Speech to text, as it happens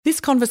This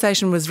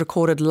conversation was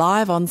recorded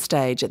live on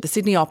stage at the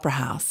Sydney Opera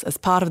House as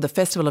part of the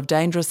Festival of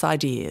Dangerous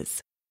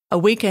Ideas, a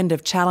weekend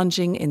of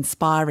challenging,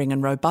 inspiring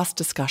and robust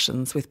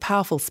discussions with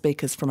powerful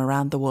speakers from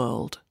around the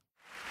world.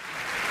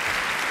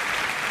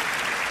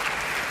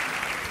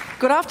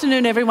 Good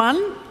afternoon,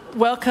 everyone.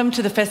 Welcome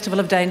to the Festival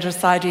of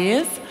Dangerous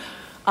Ideas.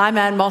 I'm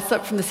Anne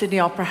Mossop from the Sydney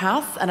Opera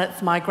House, and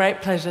it's my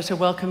great pleasure to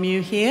welcome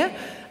you here,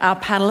 our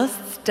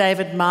panellists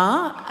David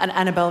Marr and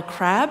Annabelle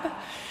Crabb.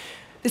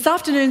 This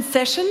afternoon's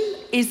session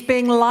is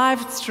being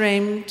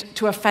live-streamed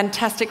to a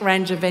fantastic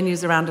range of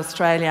venues around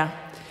Australia.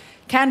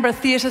 Canberra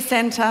Theatre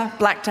Centre,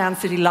 Blacktown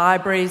City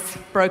Libraries,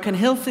 Broken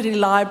Hill City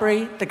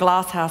Library, the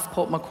Glasshouse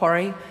Port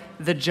Macquarie,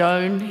 the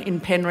Joan in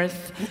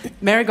Penrith,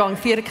 Merregong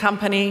Theatre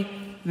Company,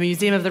 the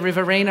Museum of the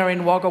Riverina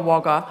in Wagga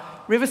Wagga,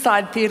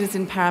 Riverside Theatres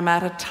in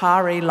Parramatta,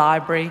 Taree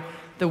Library,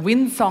 the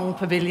Windsong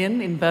Pavilion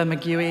in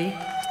Bermagui,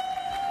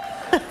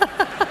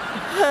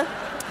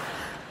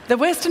 the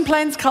Western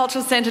Plains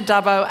Cultural Centre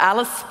Dubbo,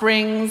 Alice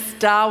Springs,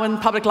 Darwin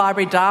Public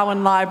Library,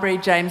 Darwin Library,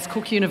 James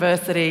Cook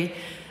University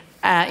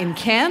in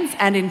Cairns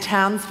and in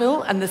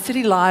Townsville, and the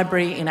City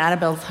Library in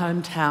Annabelle's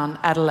hometown,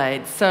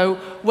 Adelaide. So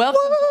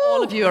welcome to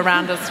all of you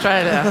around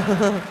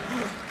Australia.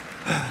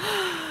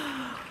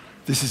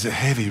 This is a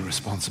heavy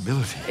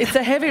responsibility. It's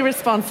a heavy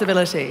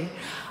responsibility.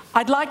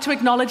 I'd like to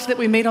acknowledge that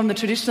we meet on the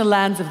traditional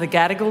lands of the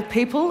Gadigal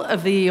people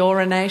of the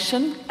Eora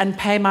Nation and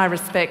pay my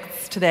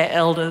respects to their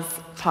elders,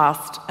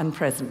 past and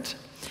present.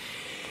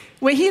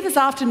 We're here this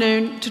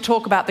afternoon to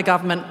talk about the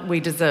government we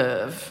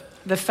deserve.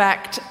 The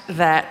fact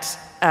that,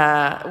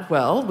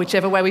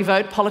 whichever way we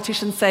vote,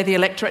 politicians say the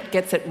electorate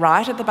gets it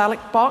right at the ballot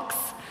box.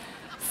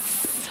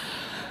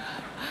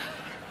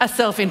 A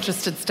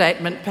self-interested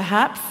statement,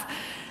 perhaps.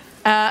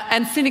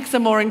 And cynics are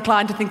more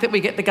inclined to think that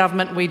we get the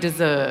government we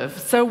deserve.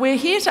 So we're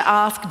here to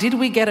ask, did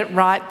we get it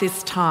right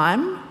this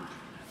time?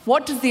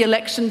 What does the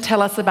election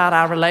tell us about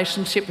our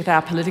relationship with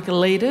our political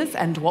leaders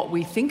and what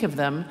we think of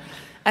them?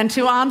 And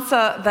to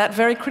answer that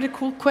very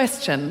critical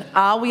question,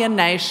 are we a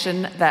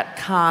nation that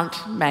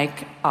can't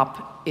make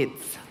up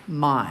its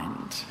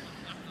mind?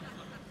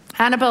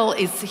 Annabelle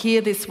is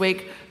here this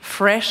week,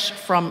 fresh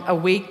from a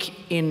week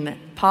in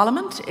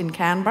Parliament in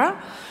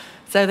Canberra.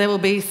 So there will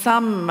be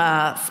some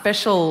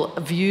special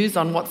views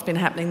on what's been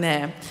happening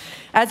there.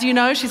 As you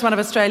know, she's one of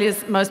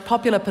Australia's most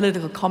popular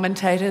political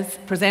commentators,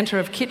 presenter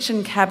of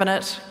Kitchen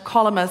Cabinet,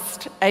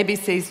 columnist,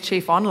 ABC's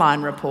chief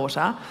online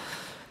reporter,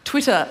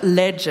 Twitter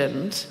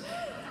legend,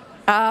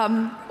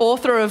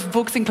 author of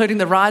books including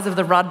The Rise of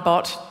the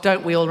Rudbot,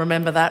 don't we all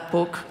remember that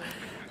book,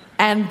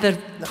 and the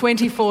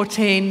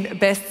 2014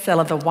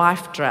 bestseller The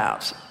Wife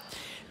Drought.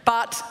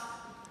 But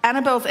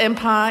Annabelle's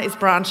empire is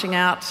branching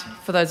out.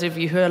 For those of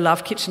you who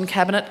love Kitchen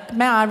Cabinet,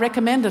 may I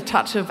recommend a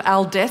touch of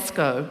Al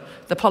Desco,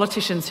 the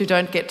politicians who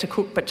don't get to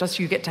cook but just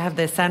you get to have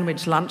their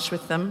sandwich lunch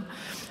with them,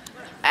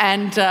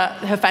 and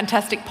her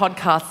fantastic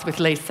podcasts with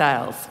Lee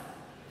Sales.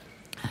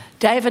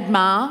 David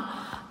Marr,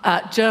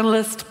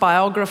 journalist,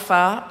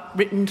 biographer,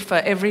 written for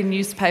every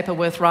newspaper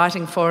worth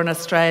writing for in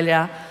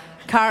Australia,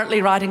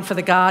 currently writing for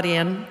The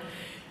Guardian,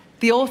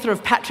 the author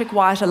of Patrick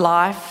White, A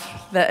Life,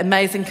 the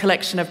amazing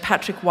collection of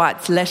Patrick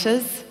White's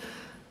letters,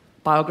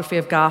 biography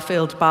of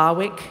Garfield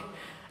Barwick,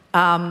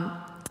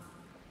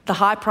 The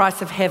High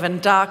Price of Heaven,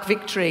 Dark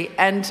Victory,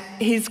 and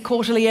his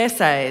quarterly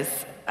essays,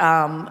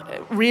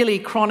 really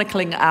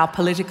chronicling our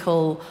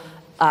political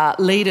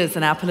leaders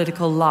and our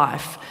political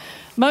life.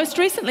 Most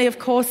recently, of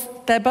course,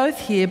 they're both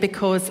here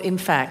because, in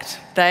fact,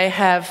 they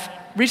have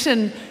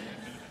written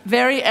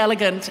very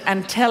elegant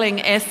and telling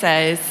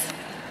essays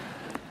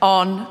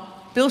on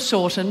Bill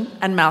Shorten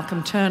and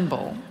Malcolm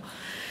Turnbull.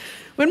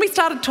 When we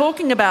started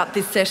talking about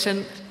this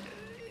session,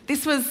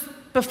 this was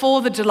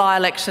before the July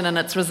election and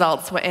its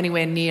results were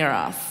anywhere near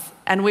us.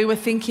 And we were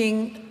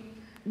thinking,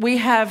 we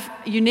have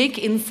unique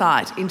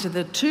insight into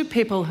the two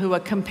people who are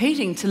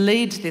competing to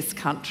lead this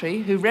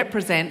country, who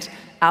represent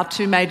our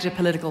two major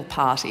political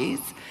parties.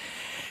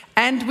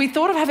 And we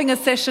thought of having a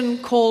session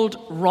called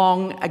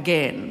Wrong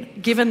Again,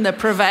 given the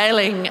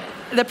prevailing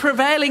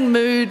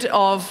mood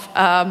of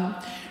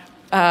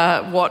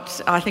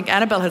what I think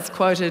Annabelle has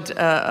quoted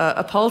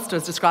a pollster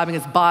as describing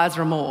as buyer's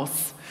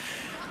remorse.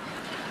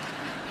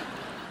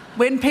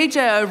 When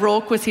PJ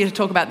O'Rourke was here to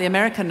talk about the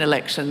American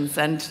elections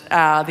and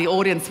the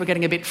audience were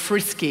getting a bit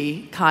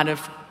frisky, kind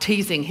of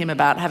teasing him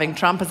about having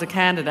Trump as a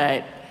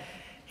candidate,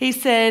 he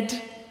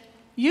said,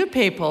 "You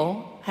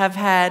people have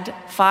had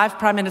 5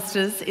 prime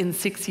ministers in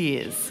 6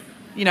 years.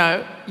 You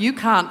know, you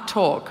can't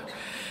talk."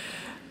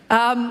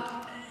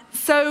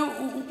 So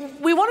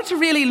we wanted to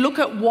really look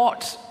at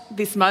what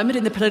this moment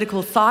in the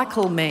political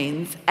cycle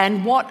means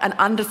and what an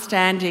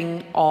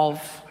understanding of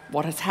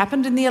what has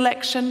happened in the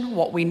election,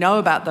 what we know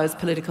about those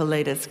political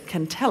leaders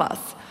can tell us.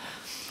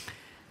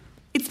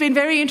 It's been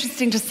very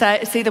interesting to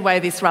see the way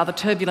this rather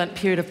turbulent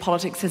period of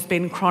politics has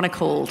been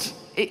chronicled.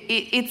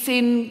 It's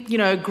in,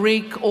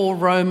 Greek or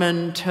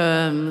Roman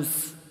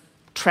terms,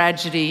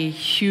 tragedy,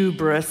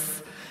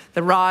 hubris,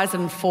 the rise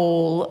and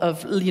fall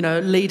of,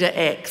 leader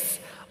X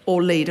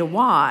or leader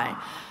Y.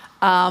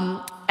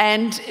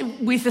 and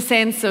with a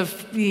sense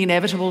of the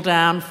inevitable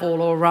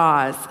downfall or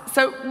rise.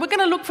 So we're going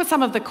to look for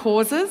some of the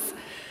causes,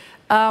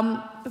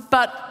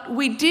 but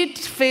we did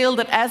feel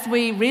that as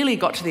we really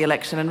got to the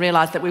election and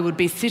realised that we would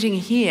be sitting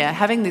here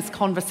having this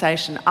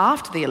conversation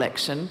after the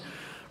election,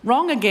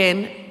 Wrong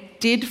Again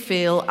did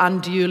feel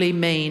unduly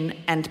mean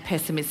and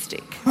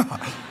pessimistic.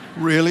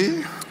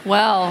 Really?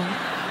 Well,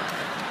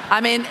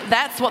 I mean,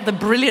 that's what the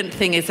brilliant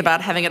thing is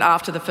about having it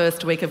after the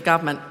first week of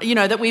government. You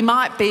know, that we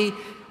might be,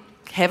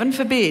 heaven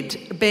forbid,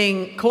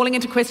 calling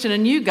into question a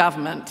new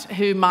government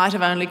who might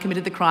have only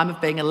committed the crime of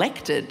being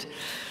elected.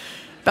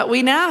 But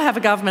we now have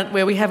a government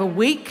where we have a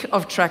week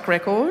of track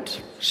record,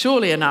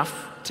 surely enough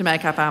to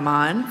make up our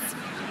minds.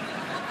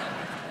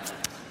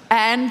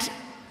 And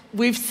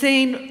we've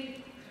seen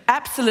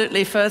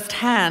absolutely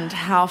firsthand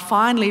how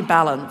finely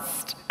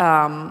balanced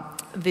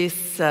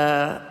this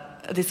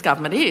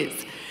government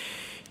is.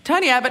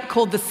 Tony Abbott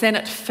called the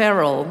Senate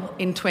feral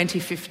in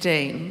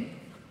 2015,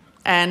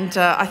 and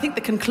I think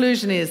the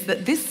conclusion is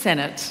that this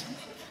Senate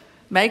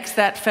makes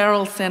that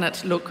feral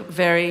Senate look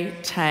very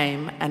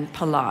tame and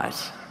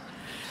polite.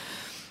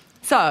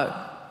 So,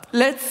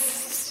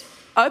 let's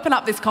open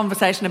up this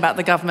conversation about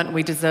the government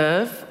we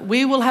deserve.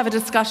 We will have a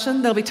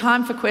discussion. There'll be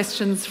time for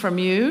questions from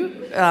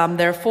you.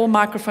 There are 4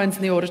 microphones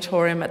in the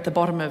auditorium at the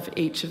bottom of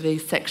each of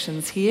these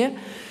sections here.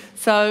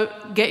 So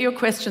get your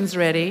questions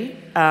ready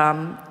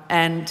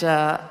and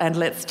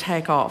let's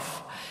take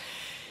off.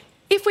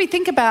 If we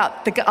think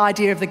about the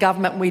idea of the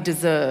government we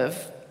deserve,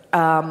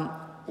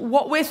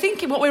 what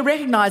we're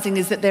recognising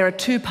is that there are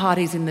 2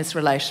 parties in this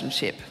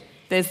relationship.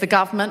 There's the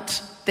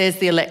government, there's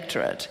the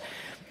electorate.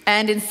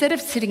 And instead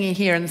of sitting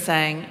here and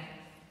saying,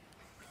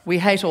 we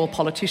hate all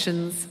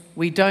politicians,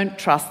 we don't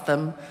trust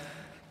them,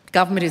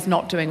 government is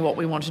not doing what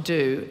we want to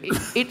do,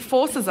 it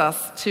forces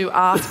us to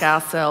ask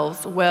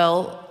ourselves,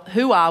 well,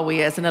 who are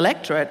we as an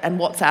electorate and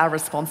what's our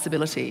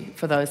responsibility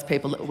for those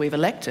people that we've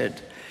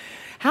elected?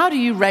 How do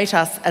you rate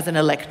us as an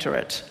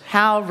electorate?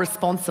 How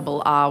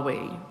responsible are we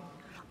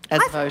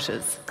as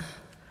voters?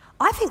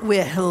 I think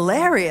we're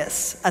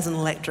hilarious as an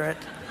electorate.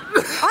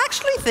 I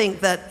actually think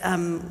that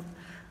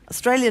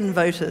Australian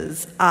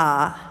voters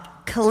are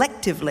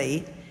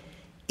collectively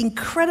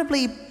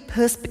incredibly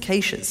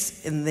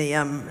perspicacious in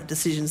the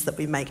decisions that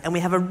we make, and we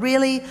have a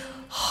really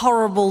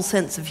horrible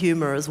sense of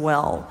humour as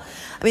well.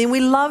 I mean, we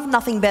love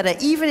nothing better,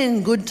 even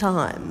in good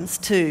times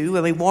too,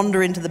 when we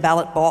wander into the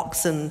ballot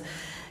box and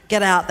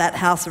get out that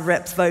House of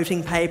Reps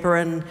voting paper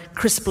and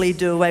crisply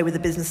do away with the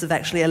business of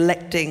actually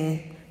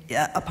electing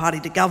a party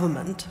to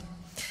government.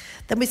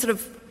 Then we sort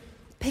of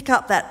pick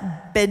up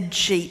that bed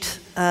sheet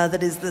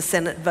that is the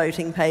Senate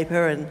voting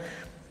paper and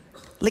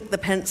lick the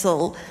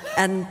pencil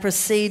and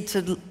proceed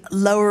to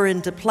lower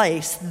into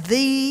place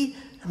the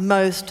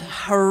most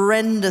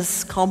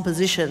horrendous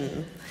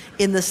composition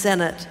in the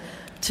Senate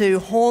to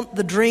haunt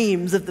the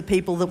dreams of the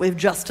people that we've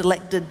just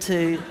elected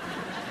to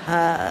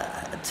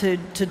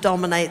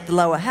dominate the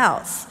lower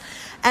house.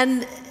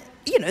 And,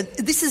 you know,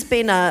 this has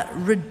been a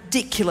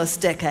ridiculous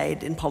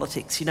decade in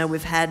politics. You know,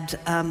 we've had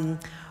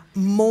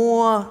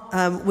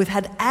we've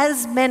had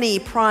as many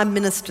prime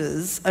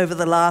ministers over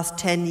the last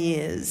 10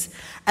 years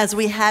as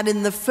we had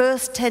in the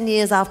first 10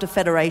 years after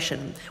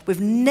Federation.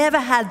 We've never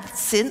had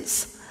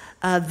since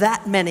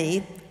that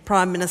many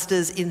prime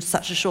ministers in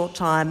such a short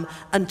time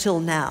until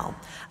now.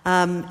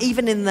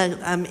 Even in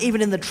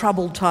the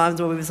troubled times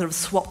where we've sort of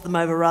swapped them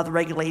over rather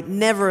regularly,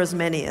 never as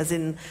many as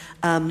in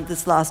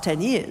this last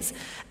 10 years.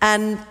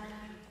 And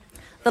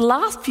the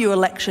last few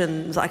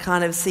elections I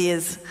kind of see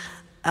as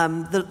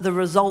the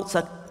results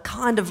are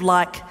kind of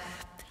like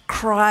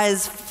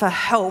cries for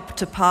help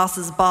to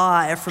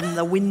passers-by from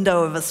the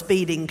window of a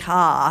speeding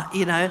car,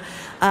 you know.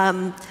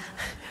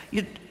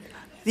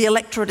 The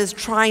electorate is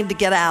trying to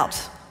get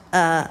out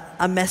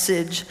a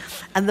message,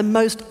 and the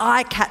most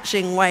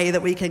eye-catching way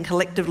that we can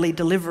collectively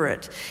deliver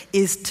it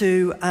is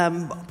to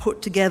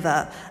put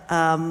together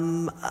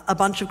a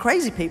bunch of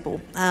crazy people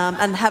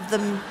and have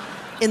them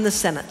in the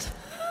Senate.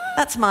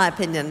 That's my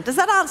opinion. Does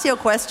that answer your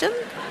question?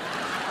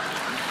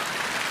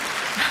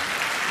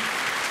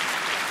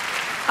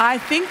 I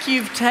think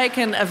you've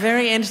taken a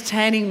very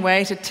entertaining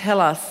way to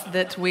tell us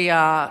that we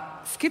are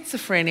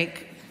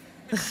schizophrenic,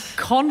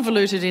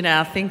 convoluted in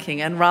our thinking,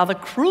 and rather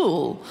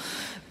cruel.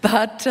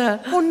 But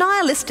well,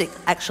 nihilistic,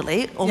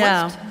 actually,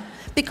 almost. Yeah.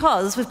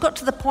 Because we've got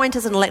to the point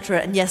as an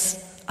electorate, and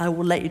yes, I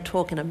will let you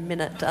talk in a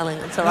minute, darling.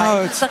 It's all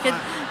right. No,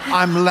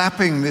 I'm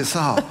lapping this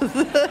up.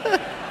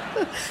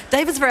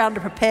 David's very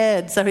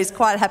underprepared, so he's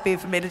quite happy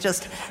for me to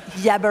just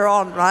yabber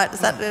on, right?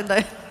 Is that...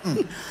 No?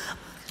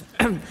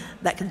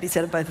 That can be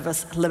said of both of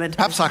us, lamentably.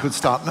 Perhaps I could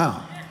start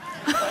now.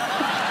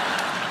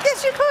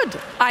 Yes, you could.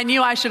 I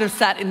knew I should have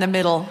sat in the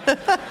middle. No,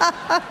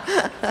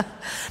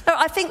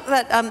 I think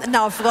that...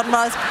 no, I've forgotten what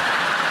I was...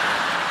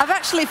 I've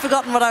actually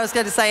forgotten what I was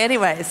going to say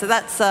anyway, so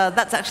that's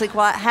actually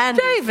quite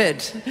handy.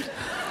 David!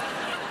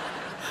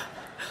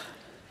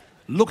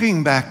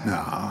 Looking back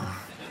now,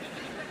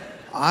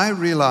 I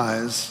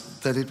realise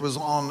that it was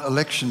on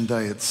election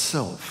day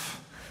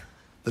itself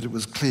that it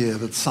was clear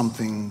that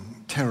something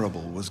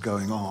terrible was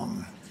going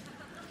on.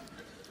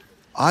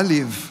 I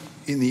live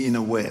in the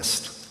inner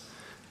west,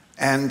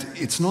 and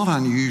it's not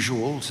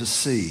unusual to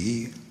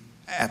see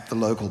at the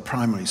local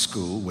primary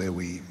school where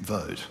we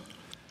vote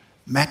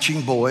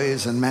matching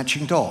boys and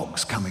matching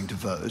dogs coming to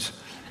vote,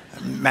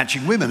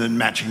 matching women and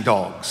matching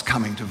dogs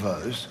coming to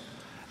vote,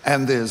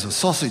 and there's a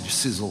sausage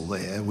sizzle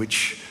there,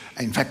 which,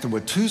 in fact, there were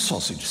two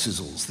sausage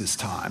sizzles this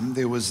time.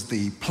 There was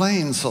the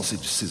plain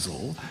sausage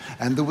sizzle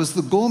and there was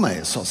the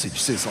gourmet sausage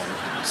sizzle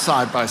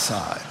side by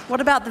side.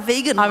 What about the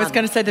vegan I one? was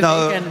going to say the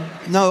vegan.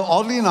 No,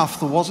 oddly enough,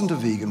 there wasn't a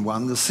vegan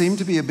one. There seemed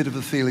to be a bit of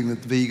a feeling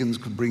that vegans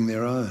could bring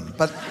their own.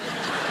 But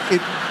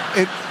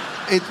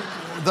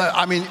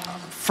I mean,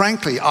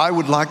 frankly, I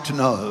would like to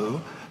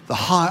know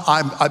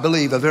I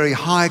believe, a very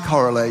high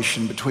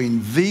correlation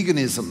between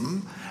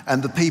veganism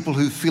and the people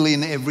who fill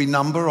in every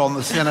number on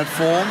the Senate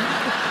form.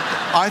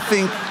 I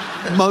think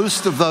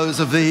most of those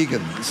are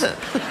vegans.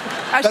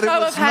 A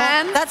show of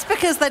hands. That's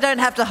because they don't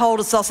have to hold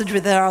a sausage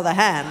with their other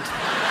hand.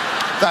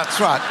 That's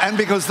right, and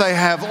because they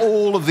have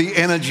all of the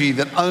energy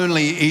that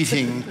only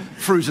eating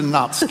fruit and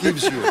nuts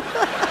gives you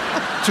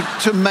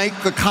to make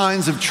the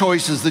kinds of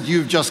choices that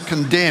you've just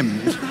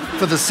condemned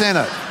for the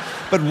Senate.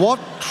 But what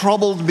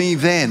troubled me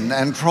then,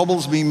 and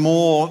troubles me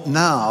more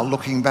now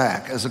looking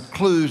back as a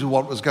clue to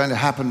what was going to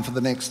happen for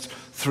the next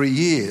 3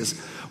 years,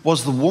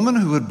 was the woman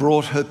who had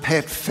brought her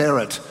pet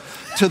ferret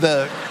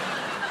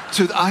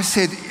I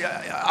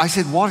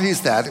said, what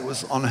is that? It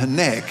was on her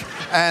neck.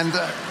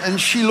 And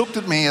she looked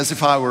at me as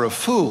if I were a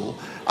fool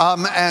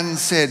and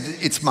said,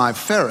 it's my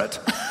ferret.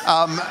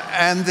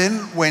 And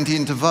then went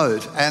in to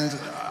vote. And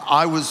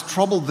I was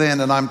troubled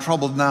then, and I'm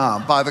troubled now,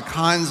 by the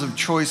kinds of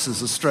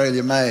choices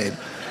Australia made.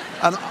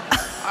 And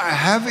I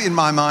have in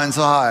my mind's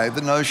eye the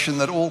notion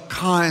that all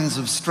kinds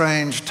of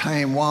strange,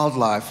 tame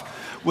wildlife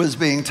was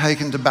being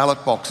taken to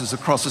ballot boxes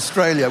across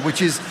Australia, which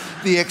is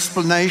the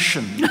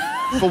explanation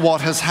for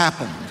what has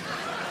happened.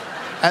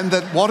 And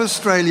that what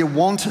Australia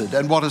wanted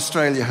and what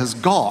Australia has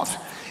got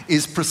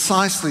is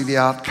precisely the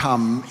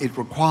outcome it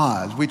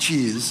required, which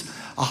is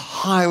a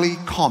highly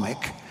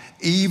comic,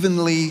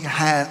 evenly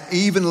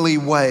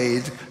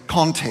weighed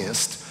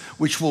contest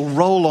which will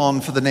roll on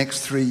for the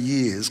next 3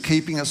 years,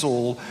 keeping us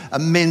all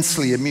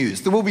immensely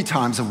amused. There will be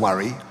times of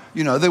worry.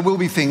 You know, there will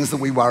be things that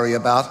we worry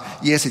about.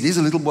 Yes, it is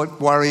a little bit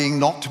worrying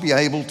not to be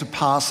able to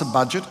pass a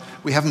budget.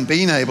 We haven't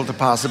been able to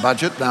pass a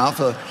budget now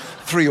for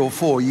 3 or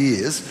 4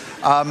 years.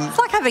 It's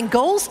like having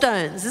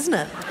gallstones, isn't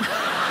it?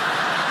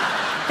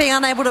 Being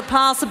unable to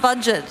pass a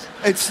budget.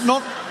 It's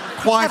not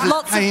quite have as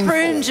lots painful. of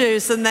prune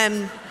juice and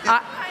then...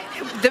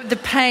 The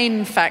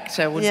pain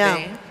factor would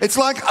be... It's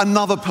like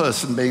another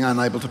person being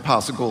unable to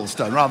pass a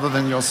gallstone rather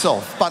than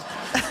yourself. But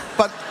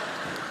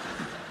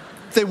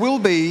there will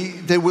be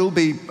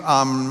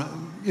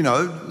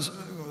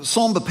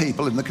somber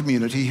people in the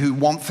community who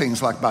want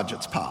things like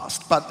budgets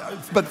passed.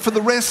 But for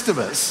the rest of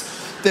us,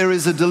 there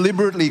is a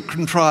deliberately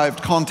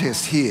contrived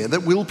contest here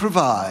that will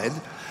provide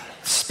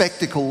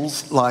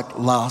spectacles like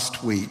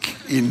last week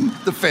in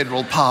the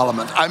federal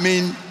parliament. I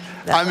mean,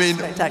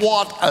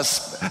 what a...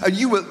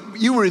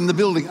 You were in the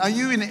building. Are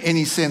you in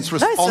any sense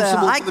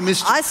responsible for the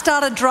mischief? I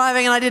started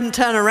driving and I didn't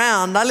turn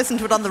around. I listened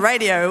to it on the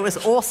radio. It was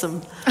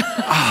awesome.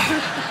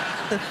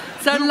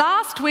 So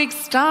last week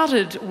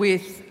started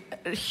with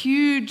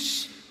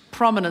huge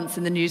prominence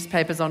in the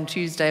newspapers on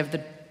Tuesday of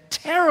the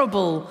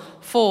terrible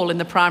fall in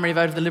the primary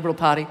vote of the Liberal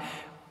Party,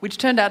 which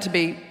turned out to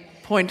be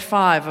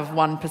 0.5 of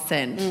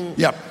 1%.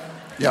 Yep.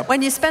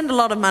 When you spend a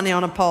lot of money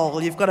on a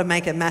poll, you've got to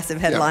make a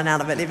massive headline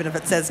out of it, even if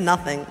it says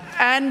nothing.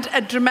 And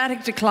a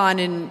dramatic decline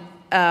in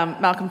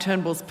Malcolm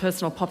Turnbull's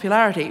personal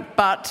popularity,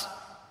 but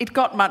it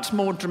got much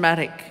more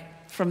dramatic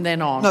from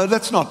then on. No,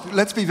 let's not.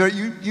 Let's be very...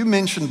 You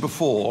mentioned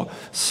before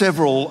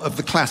several of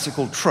the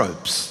classical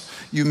tropes.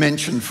 You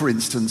mentioned, for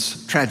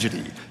instance,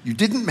 tragedy. You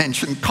didn't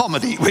mention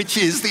comedy, which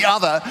is the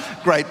other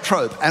great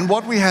trope. And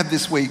what we had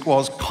this week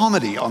was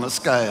comedy on a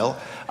scale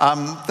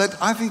that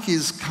I think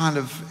is kind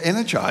of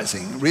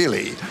energising,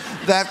 really.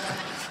 That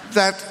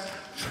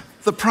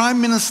the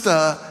Prime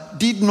Minister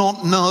did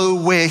not know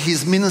where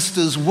his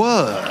ministers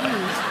were.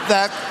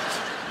 That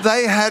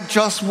they had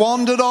just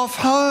wandered off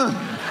home.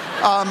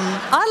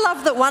 I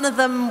love that one of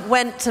them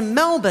went to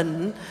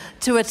Melbourne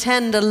to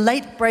attend a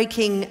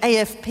late-breaking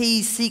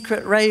AFP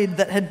secret raid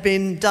that had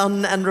been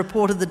done and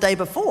reported the day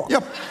before.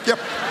 Yep.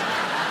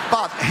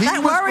 But he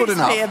that was worries good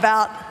enough. Me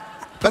about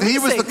But he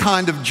was the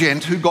kind of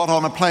gent who got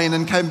on a plane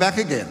and came back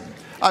again.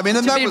 I mean,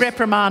 and to be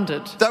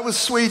reprimanded. That was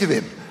sweet of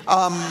him.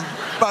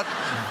 But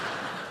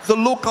the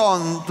look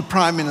on the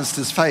Prime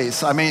Minister's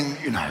face, I mean,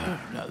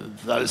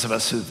 those of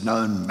us who've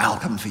known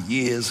Malcolm for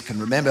years can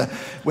remember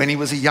when he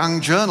was a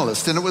young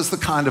journalist, and it was the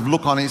kind of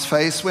look on his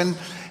face when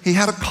he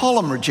had a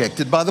column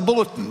rejected by the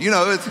Bulletin.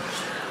 It's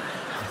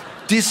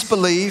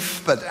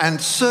disbelief, and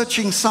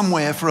searching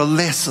somewhere for a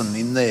lesson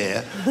in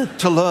there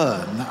to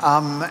learn.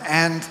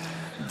 And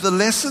the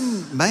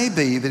lesson may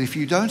be that if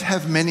you don't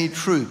have many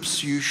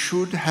troops, you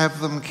should have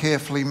them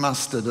carefully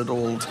mustered at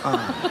all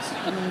times.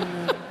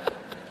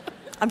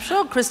 I'm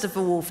sure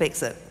Christopher will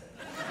fix it.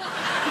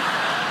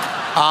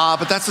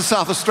 But that's a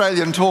South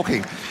Australian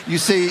talking. You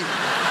see,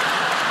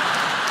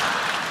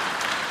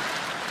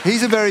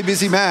 He's a very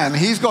busy man.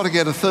 He's got to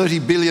get a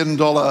 $30 billion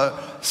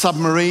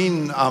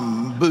submarine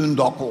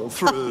boondoggle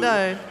through. Oh,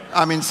 no.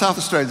 I mean, South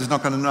Australia's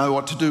not going to know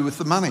what to do with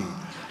the money.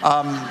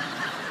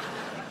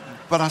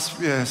 But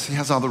yes, he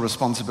has other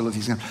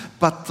responsibilities.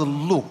 But the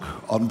look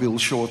on Bill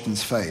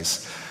Shorten's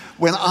face.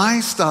 When I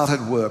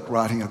started work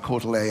writing a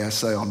Courtelet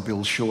essay on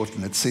Bill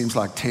Shorten, it seems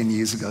like 10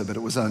 years ago, but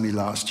it was only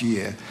last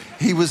year,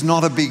 he was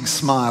not a big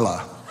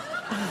smiler.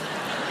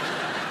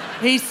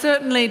 He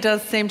certainly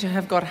does seem to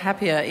have got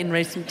happier in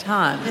recent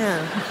times.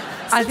 Yeah.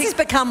 Since he's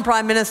become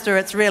Prime Minister,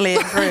 it's really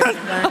improved.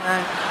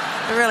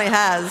 It really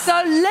has. So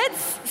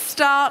let's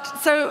start.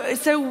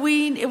 So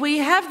we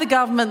have the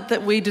government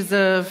that we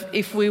deserve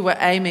if we were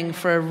aiming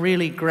for a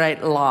really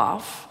great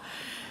laugh.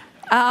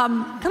 Can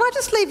I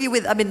just leave you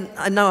with, I mean,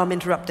 I know I'm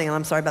interrupting and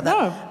I'm sorry about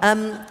that.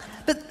 No.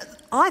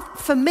 But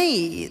for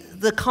me,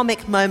 the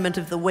comic moment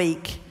of the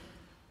week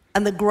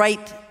and the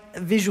great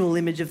visual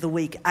image of the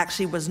week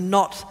actually was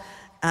not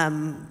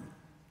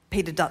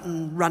Peter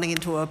Dutton running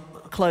into a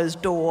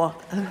closed door.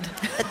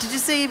 Did you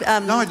see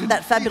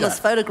that fabulous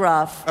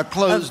photograph? A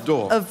closed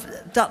door. Of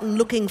Dutton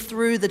looking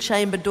through the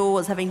chamber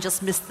doors, having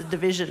just missed the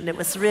division. It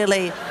was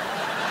really...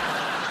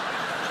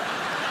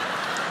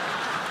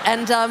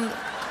 And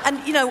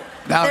you know,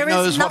 now there he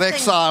knows is nothing... what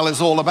exile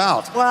is all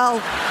about. Well...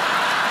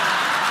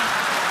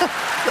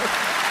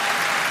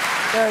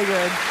 Very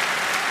good.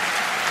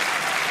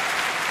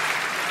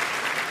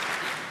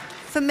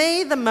 For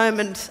me, the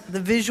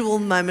visual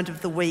moment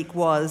of the week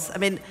was, I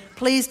mean,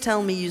 please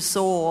tell me you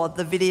saw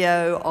the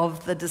video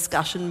of the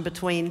discussion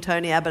between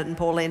Tony Abbott and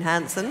Pauline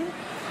Hanson.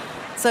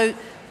 So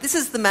this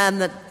is the man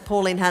that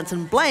Pauline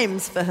Hanson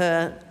blames for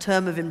her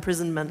term of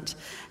imprisonment.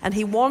 And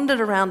he wandered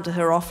around to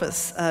her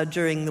office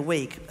during the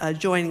week,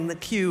 joining the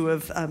queue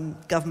of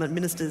government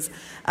ministers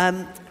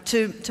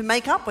to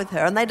make up with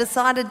her. And they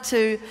decided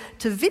to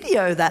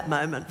video that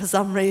moment for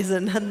some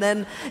reason. And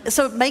then,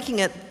 so making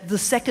it the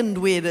second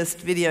weirdest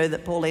video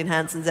that Pauline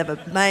Hanson's ever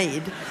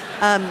made.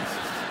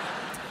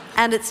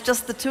 And it's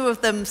just the two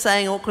of them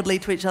saying awkwardly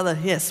to each other,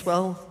 yes,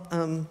 well,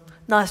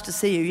 nice to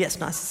see you, yes,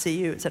 nice to see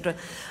you, etc.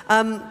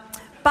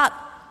 But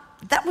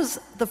that was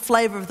the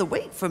flavour of the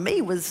week for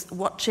me, was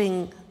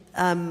watching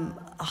a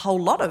whole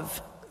lot of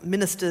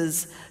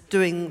ministers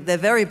doing their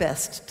very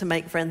best to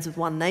make friends with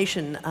One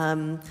Nation.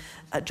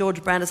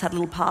 George Brandis had a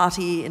little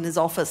party in his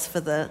office for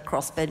the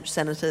crossbench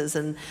senators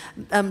and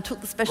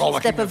took the special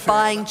step of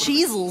buying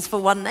cheesels for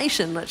One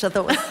Nation, which I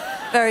thought was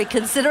very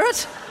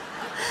considerate.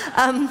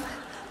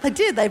 They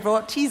did, they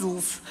brought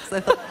cheesels, so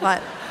I thought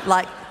quite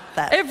like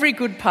that. Every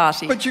good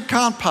party. But you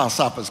can't pass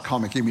up as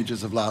comic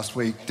images of last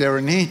week,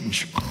 Darren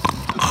Hinch.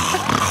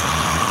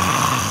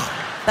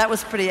 That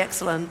was pretty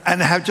excellent.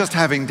 And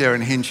having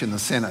Darren Hinch in the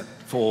Senate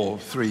for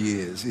 3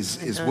 years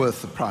is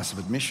worth the price of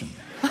admission.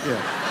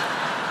 Yeah.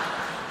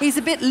 He's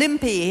a bit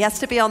limpy. He has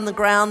to be on the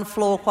ground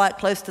floor quite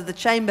close to the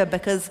chamber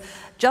because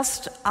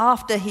just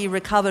after he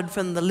recovered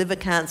from the liver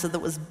cancer that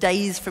was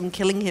days from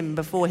killing him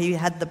before he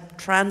had the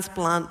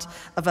transplant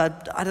of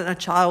a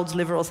child's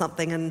liver or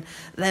something, and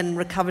then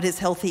recovered his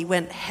health, he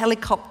went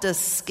helicopter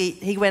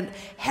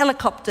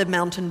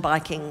mountain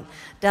biking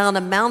down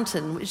a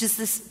mountain, which is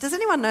this... Does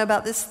anyone know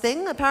about this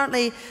thing?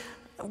 Apparently,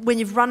 when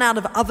you've run out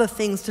of other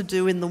things to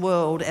do in the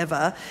world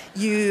ever,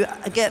 you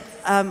get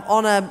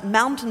on a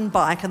mountain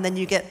bike and then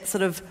you get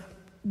sort of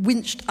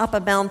winched up a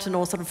mountain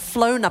or sort of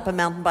flown up a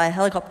mountain by a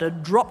helicopter,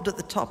 dropped at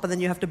the top, and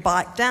then you have to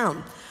bike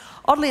down.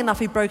 Oddly enough,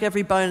 he broke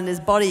every bone in his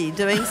body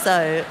doing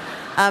so,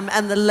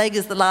 and the leg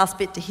is the last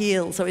bit to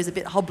heal, so he's a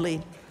bit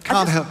hobbly.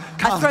 I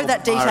throw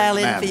that detail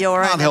in for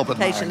your own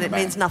application. It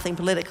means nothing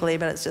politically,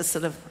 but it's just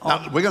sort of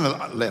odd. Now, we're going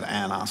to let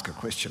Anne ask a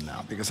question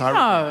now, because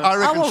I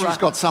reckon she's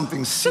got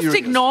something serious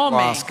to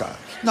ask her.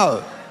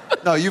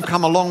 No, you've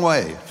come a long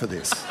way for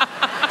this.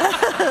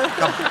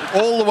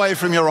 All the way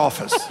from your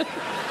office.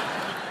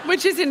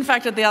 Which is, in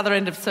fact, at the other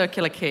end of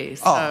Circular Quay.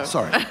 So. Oh,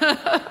 sorry.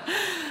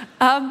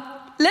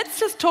 Let's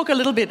just talk a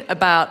little bit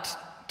about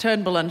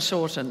Turnbull and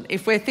Shorten.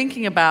 If we're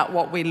thinking about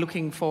what we're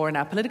looking for in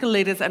our political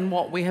leaders and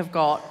what we have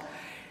got,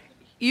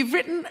 you've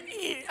written...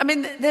 I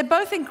mean, they're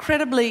both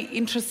incredibly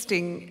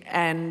interesting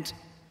and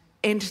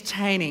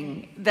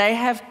entertaining. They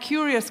have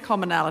curious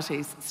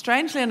commonalities.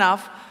 Strangely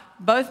enough,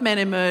 both men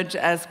emerge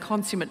as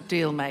consummate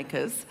deal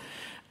makers.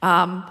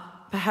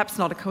 Perhaps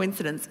not a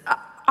coincidence.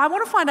 I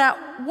want to find out,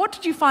 what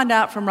did you find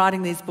out from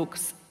writing these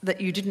books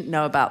that you didn't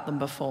know about them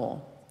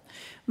before?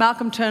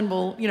 Malcolm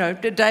Turnbull, you know,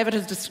 David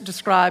has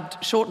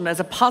described Shorten as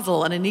a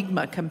puzzle, an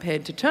enigma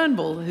compared to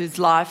Turnbull, whose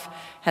life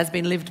has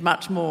been lived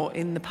much more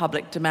in the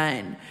public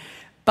domain.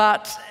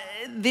 But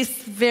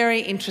this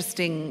very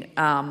interesting,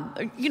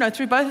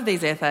 through both of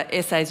these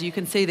essays, you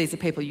can see these are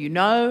people you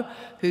know,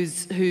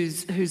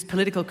 whose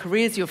political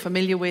careers you're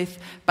familiar with,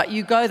 but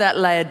you go that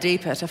layer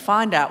deeper to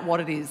find out what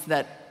it is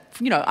that,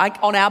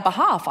 on our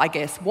behalf, I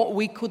guess, what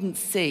we couldn't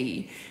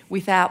see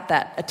without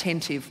that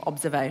attentive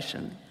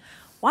observation.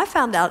 Well, I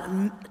found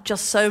out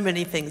just so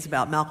many things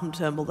about Malcolm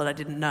Turnbull that I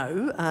didn't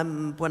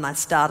know when I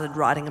started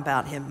writing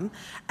about him,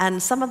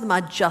 and some of them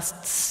are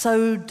just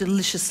so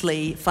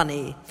deliciously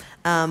funny.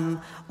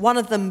 One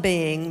of them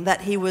being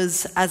that he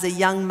was, as a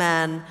young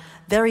man,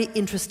 very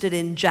interested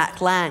in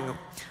Jack Lang,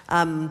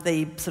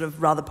 the sort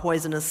of rather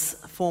poisonous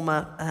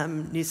former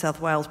New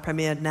South Wales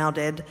Premier, now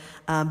dead,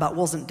 but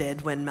wasn't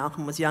dead when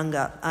Malcolm was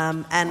younger.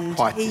 And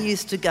he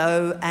used to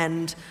go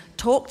and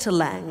talk to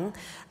Lang,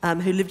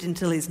 who lived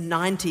until his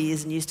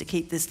 90s and used to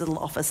keep this little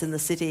office in the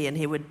city, and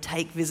he would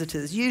take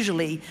visitors,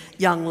 usually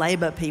young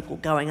Labor people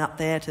going up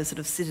there to sort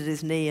of sit at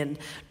his knee and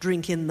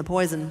drink in the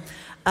poison.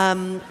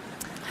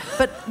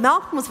 But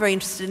Malcolm was very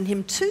interested in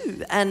him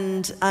too,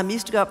 and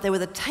used to go up there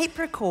with a tape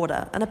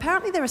recorder. And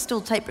apparently there are still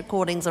tape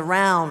recordings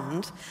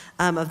around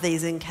of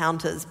these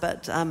encounters,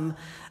 but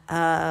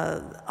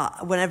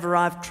whenever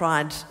I've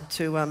tried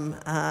to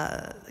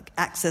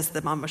access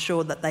them, I'm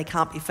assured that they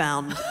can't be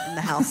found in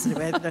the house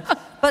anywhere.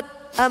 But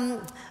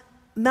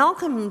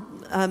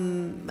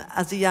Malcolm,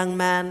 as a young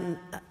man,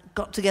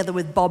 got together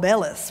with Bob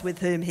Ellis, with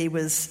whom he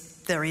was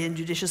very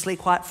injudiciously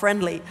quite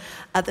friendly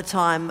at the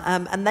time,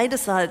 and they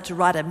decided to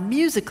write a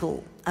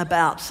musical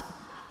about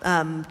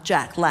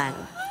Jack Lang.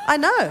 I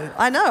know,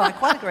 I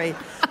quite agree.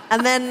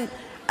 And then,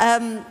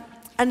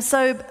 and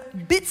so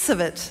bits of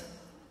it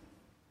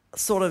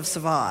sort of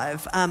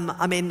survive.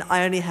 I mean,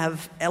 I only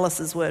have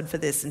Ellis's word for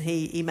this, and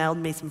he emailed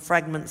me some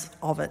fragments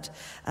of it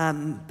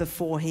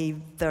before he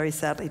very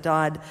sadly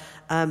died,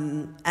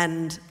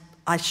 and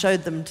I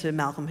showed them to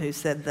Malcolm, who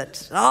said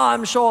that,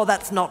 I'm sure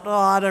that's not,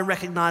 I don't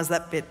recognise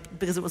that bit,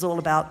 because it was all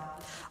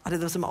about, I think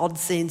there were some odd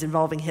scenes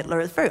involving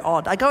Hitler. It's very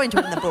odd. I go into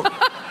it in the book.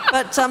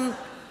 But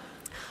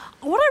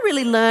what I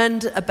really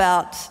learned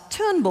about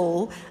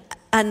Turnbull,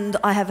 and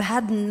I have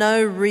had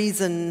no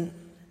reason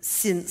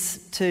since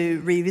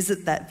to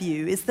revisit that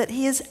view, is that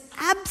he is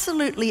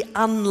absolutely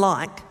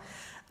unlike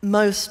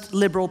most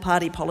Liberal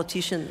Party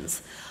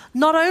politicians.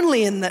 Not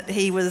only in that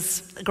he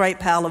was a great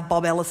pal of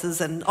Bob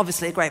Ellis's and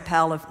obviously a great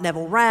pal of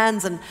Neville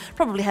Rand's, and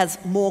probably has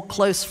more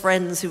close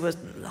friends who were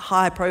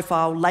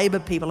high-profile Labor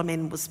people. I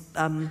mean, it was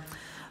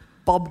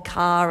Bob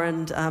Carr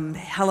and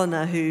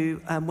Helena,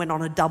 who went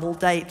on a double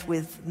date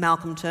with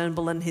Malcolm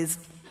Turnbull and his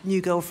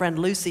new girlfriend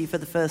Lucy for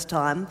the first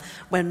time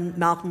when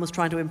Malcolm was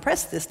trying to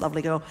impress this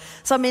lovely girl.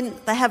 So, I mean,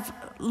 they have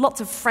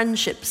lots of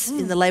friendships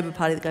in the Labor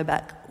Party that go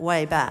back,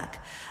 way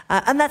back.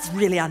 And that's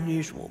really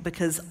unusual,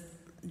 because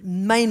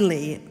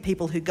mainly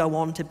people who go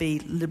on to be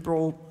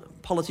Liberal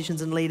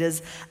politicians and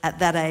leaders at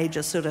that age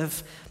are sort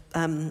of,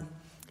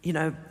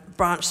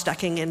 branch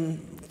stacking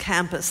in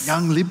campus.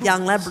 Young Liberals?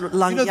 Young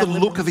the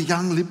look of a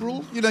young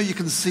Liberal? You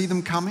can see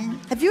them coming.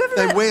 Have you ever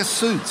They wear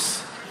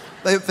suits.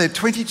 They're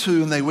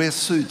 22 and they wear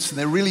suits and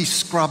they're really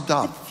scrubbed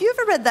up. Have you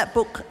ever read that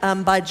book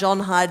by John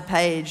Hyde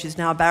Page, who's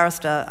now a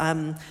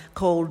barrister,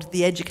 called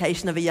The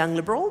Education of a Young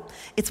Liberal?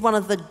 It's one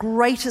of the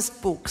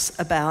greatest books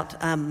about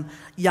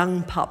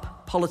young pup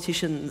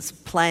politicians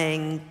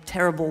playing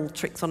terrible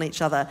tricks on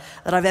each other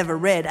that I've ever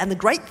read. And the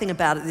great thing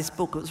about it, this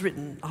book, it was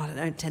written,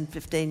 10,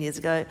 15 years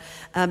ago,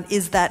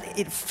 is that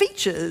it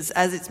features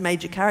as its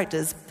major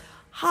characters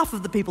half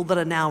of the people that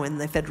are now in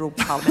the federal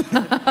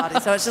parliamentary party.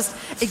 So it's just,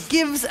 it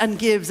gives and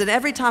gives, and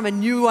every time a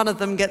new one of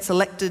them gets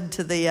elected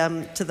to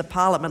the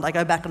parliament, I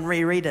go back and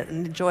reread it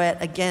and enjoy it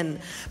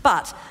again.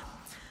 But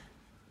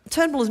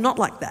Turnbull is not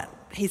like that.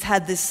 He's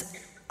had this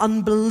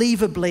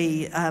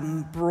unbelievably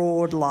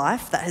broad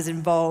life that has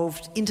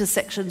involved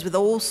intersections with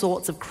all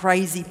sorts of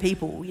crazy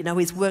people.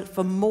 He's worked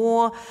for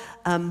more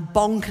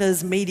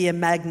bonkers media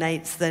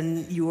magnates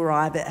than you or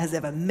I has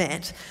ever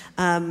met.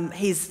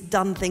 He's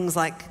done things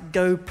like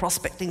go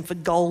prospecting for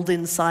gold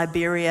in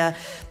Siberia,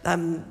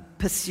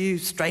 pursue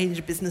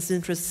strange business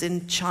interests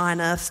in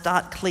China,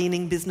 start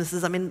cleaning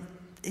businesses. I mean,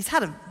 he's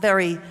had a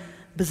very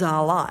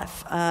bizarre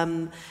life.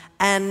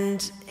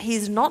 And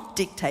he's not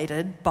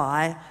dictated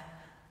by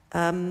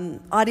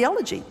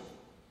ideology.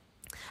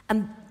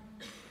 And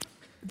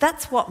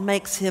that's what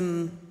makes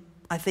him,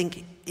 I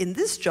think, in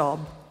this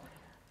job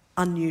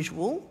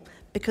unusual,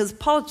 because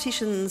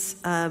politicians,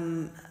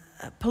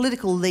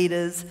 political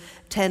leaders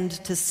tend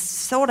to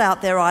sort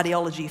out their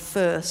ideology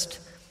first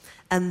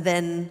and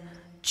then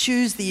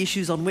choose the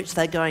issues on which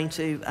they're going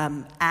to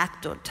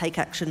act or take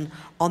action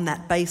on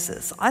that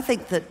basis. I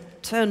think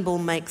that Turnbull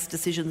makes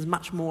decisions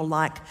much more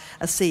like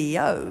a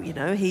CEO.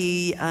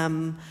 He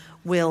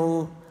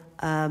will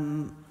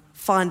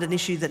find an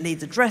issue that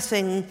needs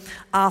addressing,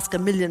 ask a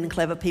million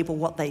clever people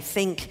what they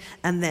think,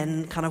 and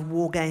then kind of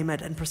war game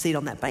it and proceed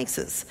on that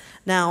basis.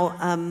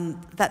 Now,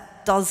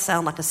 that does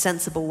sound like a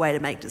sensible way to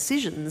make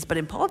decisions, but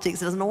in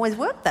politics it doesn't always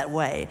work that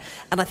way.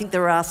 And I think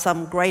there are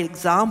some great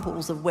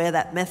examples of where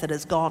that method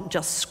has gone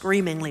just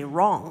screamingly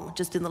wrong,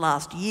 just in the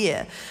last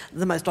year.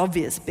 The most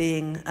obvious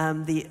being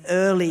the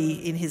early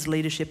in his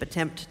leadership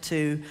attempt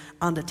to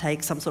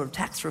undertake some sort of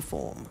tax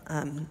reform.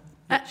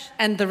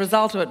 And the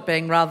result of it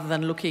being, rather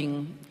than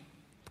looking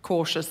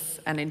cautious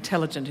and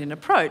intelligent in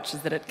approach,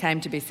 is that it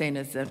came to be seen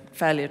as a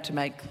failure to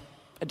make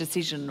a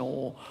decision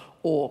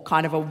or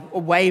kind of a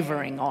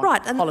wavering on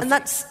right, and, policy. And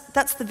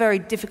that's the very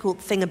difficult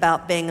thing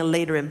about being a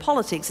leader in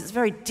politics. It's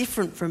very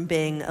different from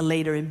being a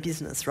leader in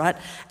business, right?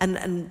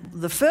 And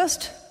the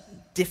first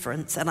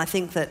difference, and I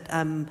think that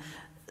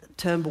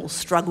Turnbull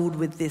struggled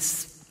with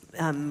this,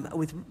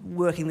 with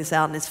working this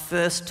out in his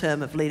first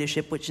term of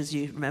leadership, which, as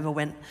you remember,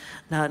 went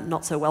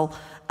not so well,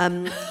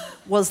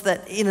 was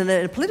that in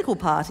a political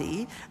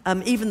party,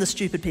 even the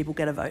stupid people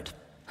get a vote.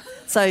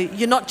 So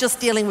you're not just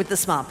dealing with the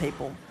smart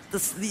people.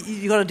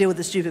 You've got to deal with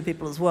the stupid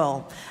people as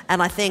well.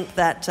 And I think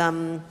that,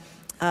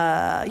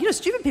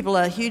 stupid people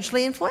are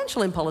hugely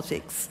influential in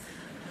politics.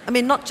 I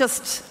mean, not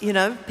just,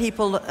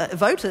 people,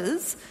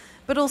 voters,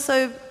 but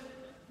also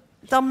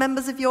dumb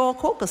members of your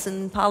caucus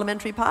and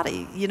parliamentary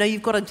party.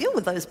 You've got to deal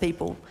with those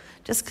people.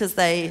 Just because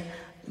they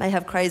may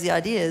have crazy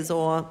ideas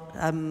or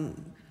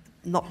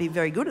not be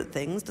very good at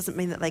things doesn't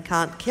mean that they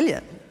can't kill you,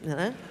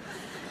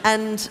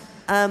 And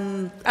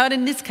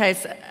in this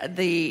case,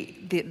 the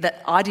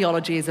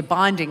ideology is a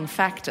binding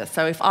factor.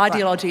 So if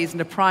ideology isn't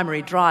a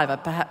primary driver,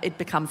 perhaps it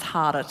becomes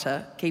harder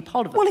to keep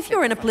hold of it. Well, if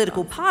you're in a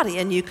political party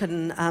and you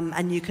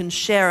can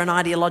share an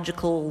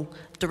ideological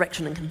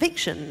direction and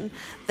conviction,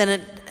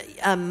 then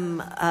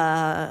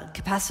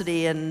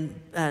capacity and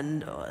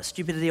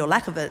stupidity or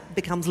lack of it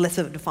becomes less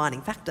of a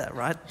defining factor,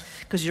 right?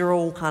 Because you're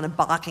all kind of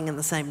barking in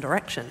the same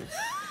direction,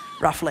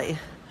 roughly.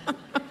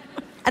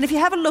 And if you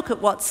have a look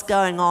at what's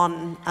going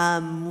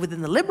on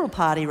within the Liberal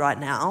Party right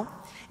now,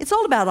 it's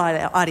all about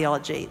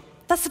ideology.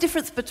 That's the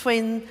difference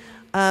between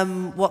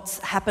what's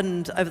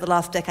happened over the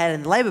last decade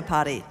in the Labor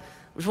Party,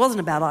 which wasn't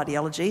about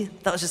ideology.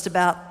 That was just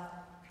about...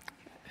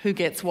 Who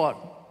gets what?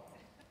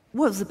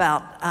 Well, it was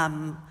about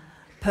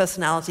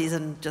personalities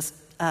and just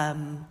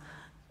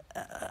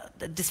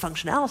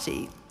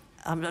dysfunctionality.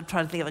 I'm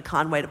trying to think of a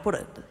kind way to put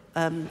it.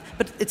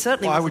 But it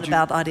certainly wasn't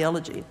about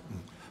ideology.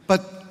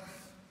 But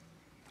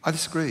I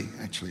disagree,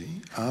 actually.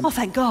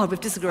 Thank God,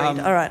 we've disagreed.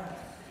 All right.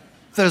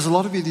 There's a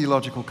lot of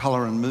ideological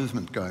colour and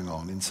movement going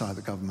on inside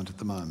the government at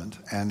the moment,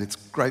 and it's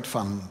great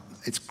fun.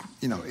 It's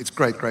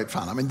great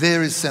fun. I mean,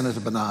 there is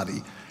Senator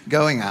Bernardi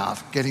going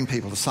out, getting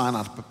people to sign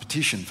up a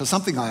petition for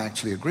something I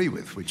actually agree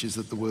with, which is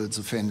that the words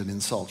offend and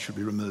insult should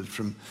be removed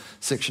from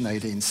Section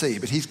 18C.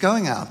 But he's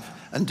going out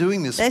and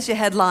doing this... There's your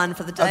headline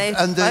for the day,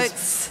 and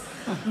folks.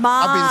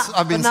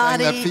 I've been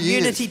Bernardi, saying that for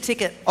years. Unity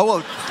ticket. Oh,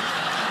 well...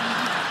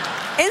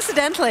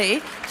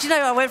 Incidentally, do you know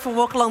I went for a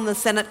walk along the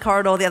Senate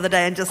corridor the other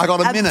day and just I got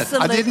a minute.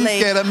 I didn't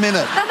get a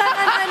minute. No.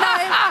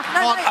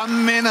 Not a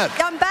minute.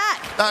 I'm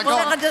back. I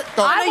want to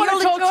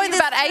talk to you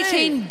about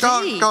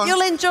 18D. Go on.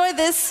 You'll enjoy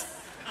this.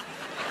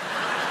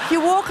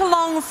 You walk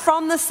along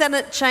from the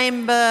Senate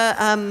chamber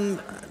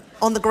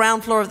on the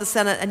ground floor of the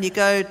Senate and you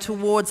go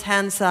towards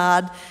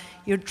Hansard.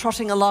 You're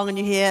trotting along and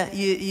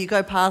you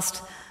go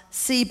past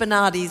C.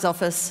 Bernardi's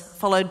office,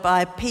 followed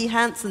by P.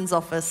 Hanson's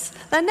office.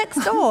 They're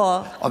next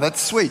door. Oh,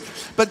 that's sweet.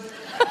 But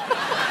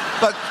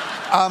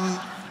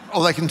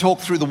or they can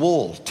talk through the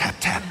wall. Tap,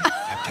 tap,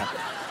 tap, tap.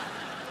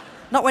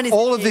 Not when it's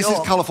All of this is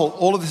colourful.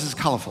 All of this is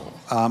colourful.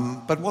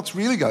 But what's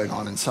really going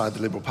on inside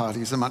the Liberal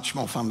Party is a much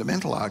more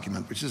fundamental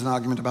argument, which is an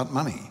argument about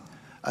money.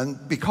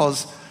 And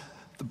because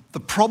the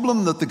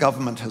problem that the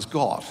government has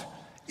got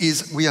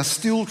is they are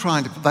still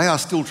trying to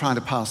pass the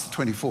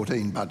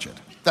 2014 budget.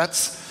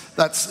 That's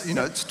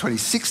it's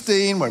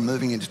 2016, we're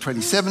moving into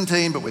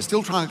 2017, but we're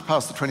still trying to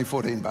pass the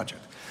 2014 budget.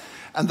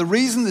 And the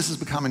reason this has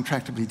become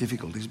intractably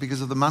difficult is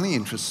because of the money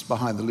interests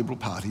behind the Liberal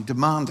Party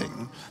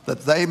demanding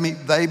that they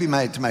be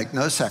made to make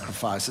no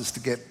sacrifices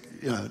to get,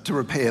 to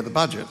repair the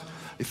budget.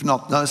 If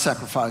not no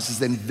sacrifices,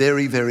 then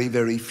very, very,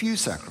 very few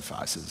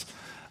sacrifices.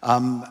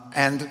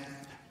 And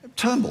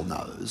Turnbull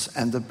knows,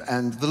 and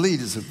the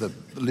leaders of the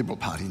Liberal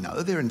Party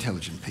know, they're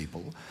intelligent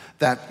people,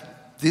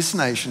 that this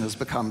nation has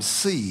become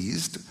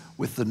seized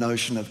with the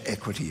notion of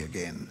equity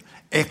again.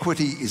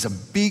 Equity is a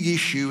big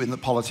issue in the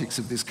politics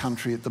of this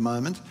country at the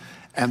moment,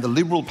 and the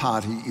Liberal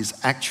Party is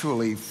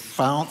actually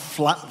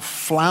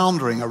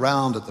floundering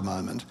around at the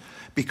moment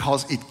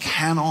because it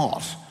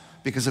cannot,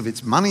 because of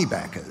its money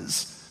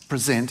backers,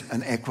 present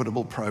an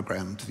equitable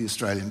program to the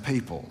Australian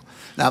people.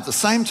 Now, at the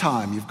same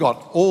time, you've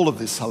got all of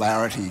this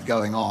hilarity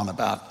going on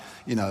about,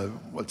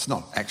 it's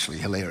not actually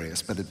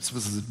hilarious, but it's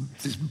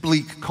this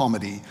bleak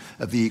comedy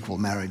of the equal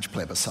marriage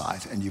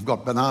plebiscite. And you've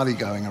got Bernardi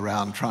going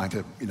around trying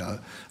to,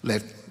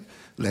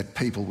 let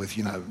people with,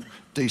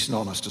 decent,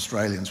 honest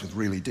Australians with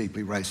really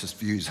deeply racist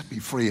views be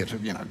free to,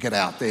 get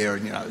out there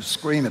and,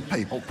 scream at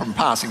people from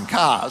passing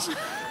cars,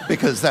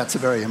 because that's a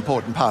very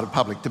important part of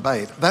public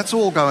debate. That's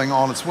all going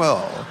on as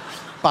well.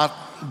 But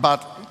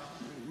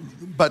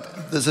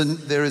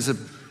there is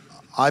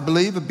I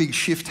believe, a big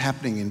shift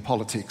happening in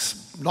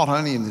politics, not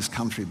only in this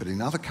country but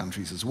in other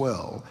countries as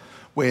well,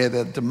 where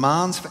the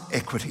demands for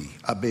equity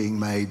are being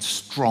made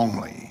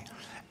strongly,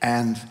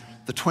 and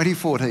the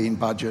 2014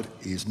 budget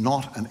is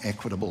not an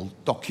equitable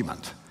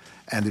document,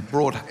 and it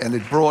brought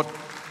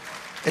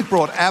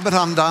Abbott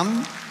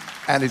undone,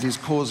 and it is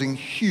causing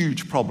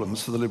huge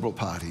problems for the Liberal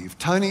Party.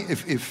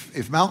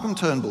 If Malcolm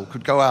Turnbull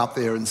could go out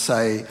there and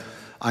say,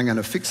 I'm going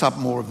to fix up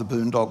more of the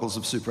boondoggles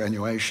of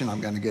superannuation.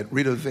 I'm going to get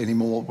rid of any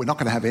more. We're not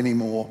going to have any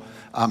more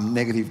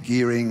negative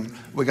gearing.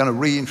 We're going to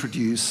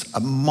reintroduce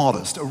a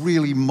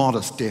really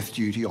modest death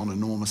duty on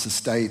enormous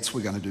estates.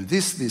 We're going to do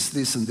this,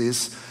 and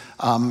this.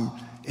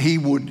 he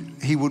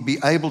would be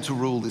able to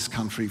rule this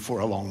country for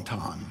a long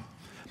time,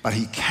 but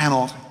he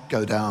cannot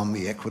go down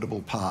the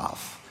equitable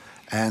path.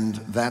 And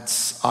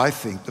that's, I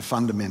think, the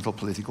fundamental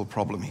political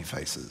problem he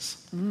faces.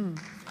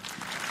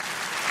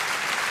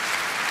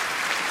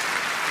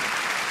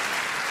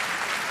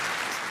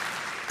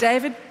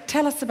 David,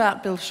 tell us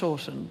about Bill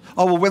Shorten.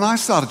 Oh, well, when I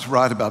started to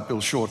write about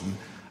Bill Shorten,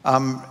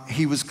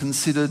 he was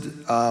considered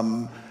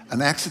an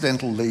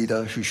accidental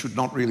leader who should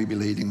not really be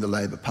leading the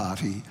Labor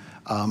Party,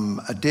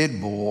 a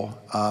dead bore,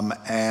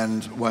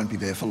 and won't be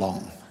there for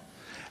long.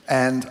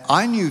 And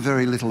I knew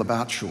very little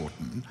about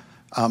Shorten,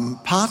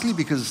 partly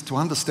because to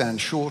understand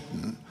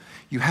Shorten,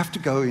 you have to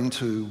go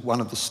into one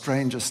of the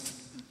strangest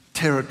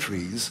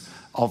territories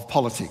of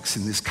politics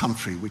in this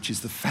country, which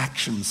is the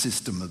faction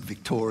system of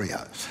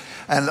Victoria.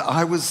 And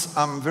I was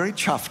very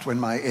chuffed when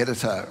my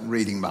editor,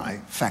 reading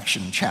my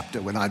faction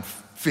chapter, when I'd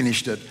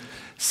finished it,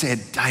 said,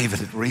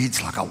 "David, it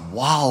reads like a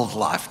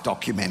wildlife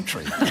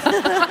documentary."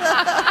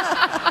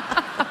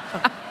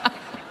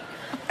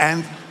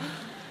 And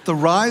the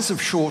rise of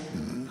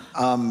Shorten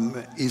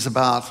is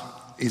about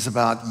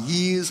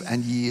years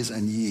and years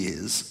and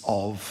years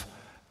of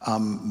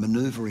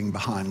manoeuvring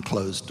behind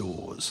closed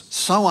doors.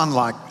 So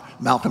unlike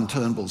Malcolm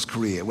Turnbull's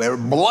career, where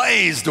it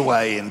blazed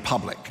away in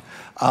public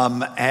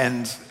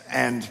and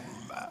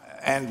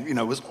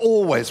was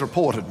always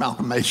reported.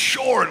 Malcolm made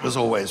sure it was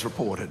always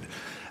reported.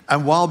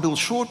 And while Bill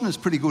Shorten is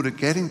pretty good at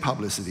getting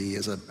publicity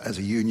as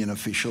a union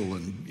official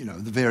and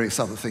the various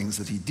other things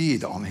that he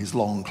did on his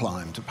long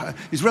climb to power,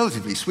 his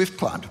relatively swift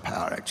climb to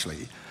power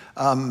actually,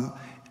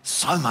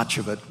 so much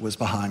of it was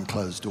behind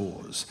closed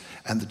doors.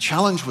 And the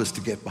challenge was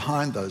to get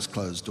behind those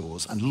closed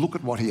doors and look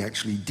at what he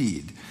actually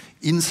did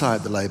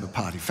inside the Labor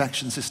Party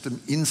faction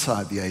system,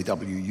 inside the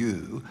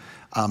AWU,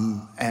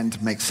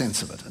 and make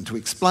sense of it, and to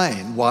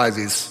explain why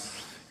this,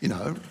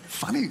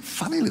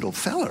 funny little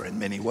fella in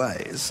many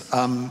ways,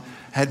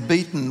 had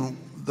beaten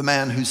the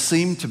man who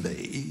seemed to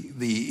be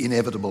the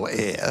inevitable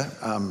heir,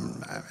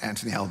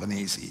 Anthony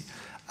Albanese,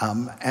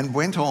 and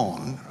went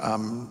on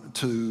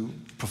to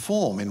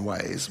perform in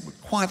ways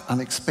with quite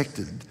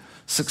unexpected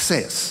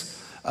success.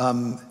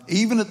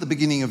 Even at the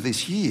beginning of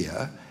this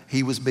year,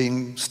 he was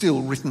being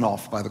still written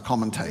off by the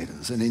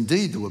commentators, and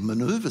indeed there were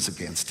manoeuvres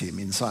against him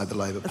inside the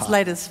Labor Party. As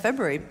late as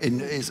February.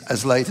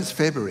 As late as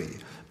February.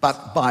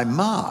 But by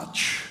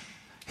March,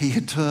 he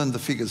had turned the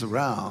figures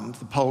around,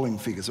 the polling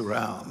figures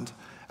around,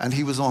 and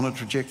he was on a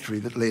trajectory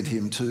that led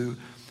him to...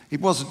 he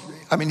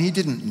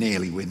didn't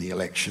nearly win the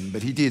election,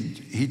 but he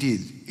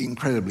did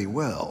incredibly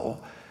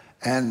well.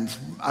 And,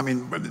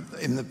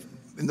 in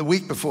the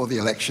week before the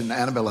election,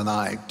 Annabelle and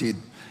I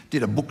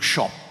did a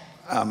bookshop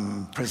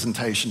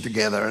presentation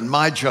together, and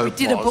my joke was...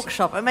 We did a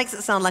bookshop. It makes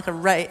it sound like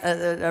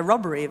a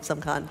robbery of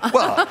some kind.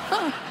 Well,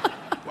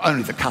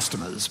 only the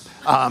customers.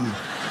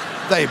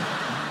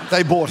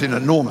 They bought in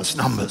enormous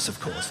numbers, of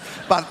course.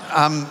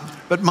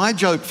 But my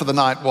joke for the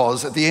night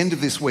was, at the end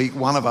of this week,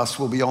 one of us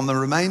will be on the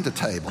remainder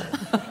table,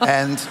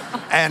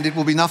 and it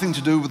will be nothing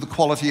to do with the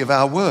quality of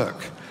our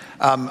work.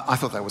 I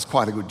thought that was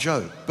quite a good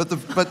joke.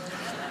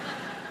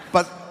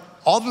 But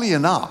oddly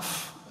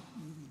enough,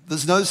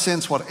 there's no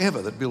sense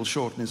whatever that Bill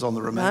Shorten is on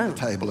the remainder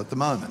table at the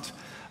moment.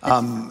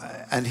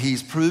 And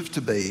he's proved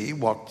to be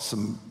what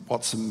some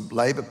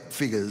Labor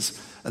figures,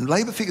 and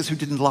Labor figures who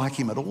didn't like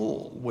him at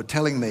all, were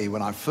telling me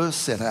when I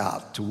first set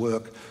out to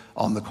work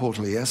on the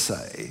quarterly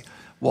essay,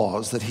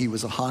 was that he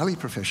was a highly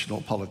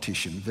professional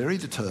politician, very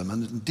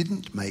determined, and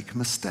didn't make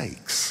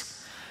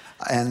mistakes.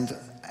 And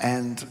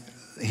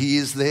he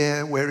is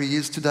there where he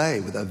is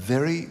today with a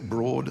very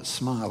broad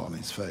smile on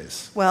his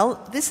face. Well,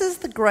 this is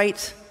the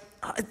great...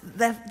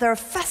 They're a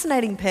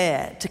fascinating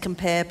pair to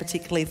compare,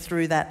 particularly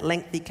through that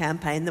lengthy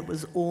campaign that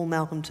was all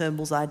Malcolm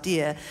Turnbull's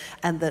idea,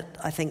 and that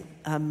I think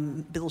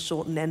Bill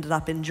Shorten ended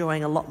up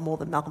enjoying a lot more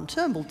than Malcolm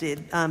Turnbull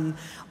did. I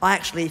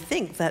actually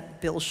think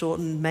that Bill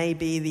Shorten may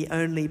be the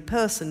only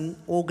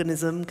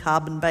organism,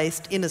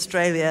 carbon-based, in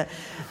Australia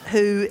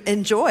who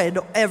enjoyed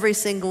every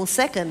single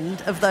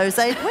second of those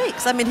 8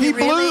 weeks.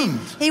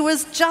 He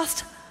was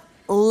just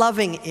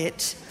loving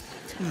it.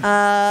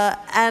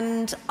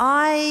 And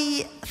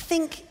I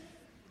think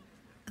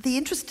the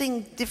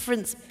interesting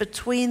difference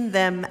between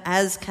them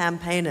as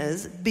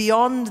campaigners,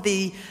 beyond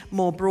the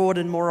more broad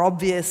and more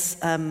obvious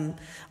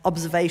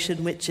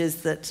observation, which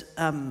is that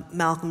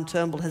Malcolm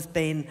Turnbull has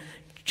been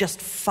just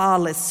far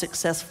less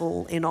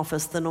successful in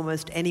office than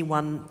almost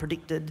anyone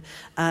predicted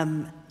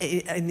in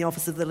the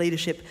office of the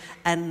leadership,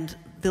 and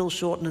Bill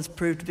Shorten has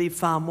proved to be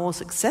far more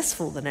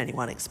successful than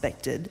anyone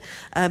expected,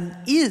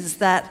 is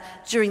that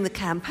during the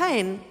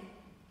campaign,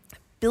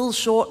 Bill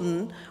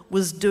Shorten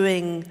was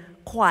doing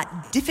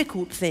quite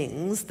difficult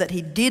things that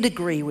he did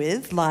agree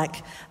with,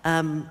 like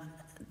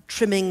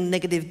trimming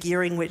negative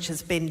gearing, which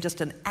has been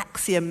just an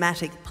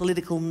axiomatic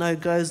political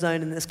no-go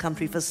zone in this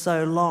country for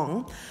so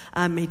long.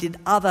 He did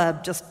other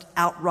just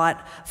outright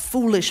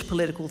foolish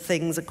political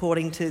things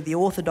according to the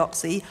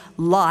orthodoxy,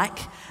 like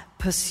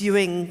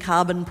pursuing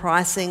carbon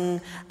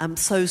pricing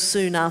so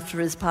soon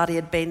after his party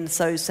had been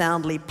so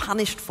soundly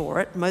punished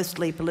for it.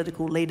 Mostly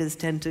political leaders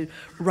tend to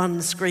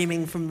run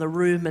screaming from the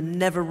room and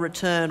never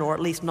return, or at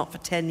least not for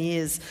 10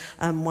 years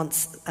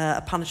once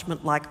a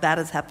punishment like that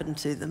has happened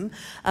to them.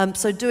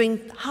 So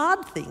doing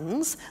hard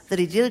things that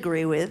he did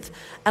agree with,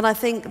 and I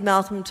think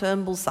Malcolm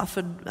Turnbull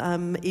suffered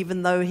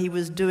even though he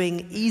was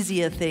doing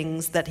easier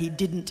things that he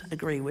didn't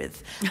agree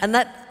with. And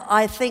that,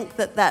 I think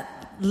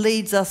that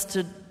leads us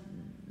to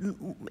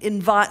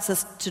invites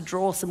us to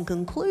draw some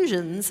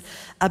conclusions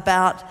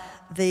about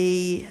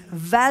the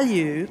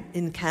value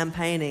in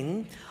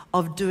campaigning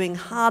of doing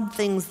hard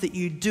things that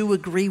you do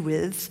agree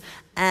with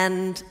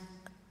and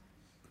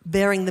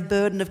bearing the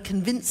burden of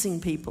convincing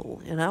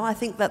people. I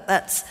think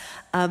that's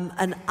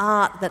an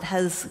art that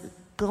has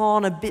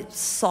gone a bit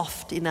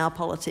soft in our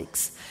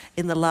politics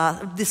in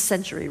this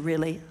century,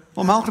 really.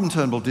 Well, Malcolm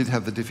Turnbull did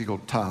have the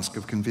difficult task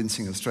of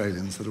convincing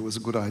Australians that it was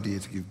a good idea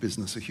to give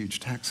business a huge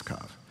tax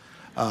cut.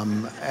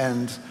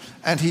 And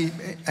he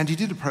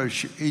did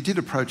approach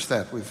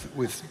that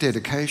with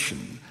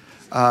dedication,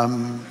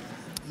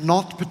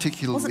 not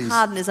particularly. It wasn't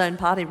hard in his own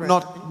party, really.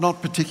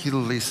 Not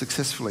particularly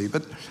successfully,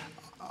 but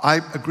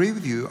I agree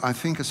with you. I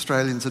think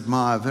Australians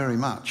admire very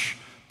much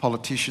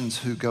politicians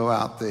who go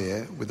out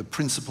there with a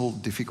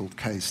principled, difficult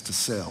case to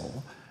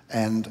sell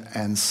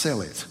and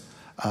sell it.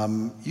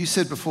 You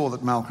said before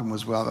that Malcolm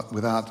was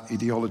without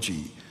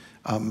ideology,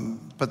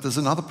 but there's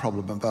another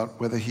problem about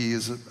whether he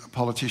is a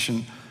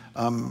politician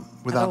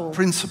without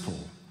principle.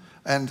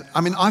 And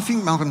I mean, I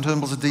think Malcolm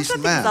Turnbull's a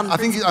decent man.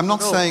 I'm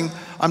not saying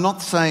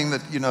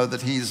that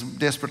that he's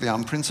desperately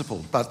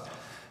unprincipled, but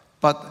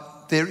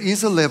there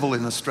is a level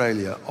in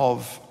Australia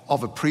of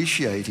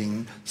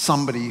appreciating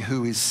somebody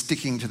who is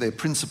sticking to their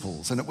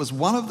principles, and it was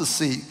one of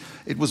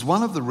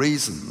the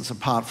reasons,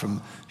 apart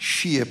from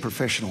sheer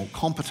professional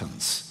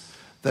competence,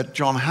 that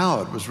John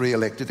Howard was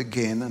re-elected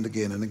again and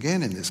again and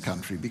again in this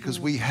country, because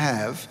we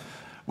have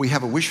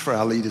a wish for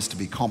our leaders to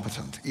be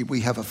competent.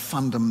 We have a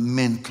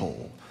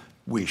fundamental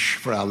wish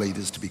for our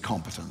leaders to be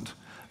competent,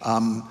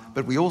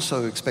 but we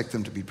also expect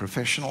them to be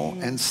professional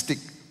and stick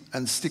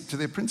to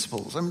their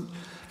principles.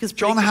 Because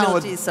John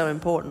Howard is so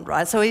important,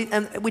 right? So,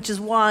 which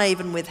is why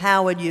even with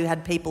Howard, you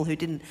had people who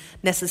didn't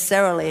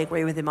necessarily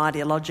agree with him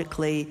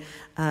ideologically,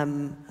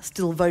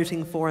 still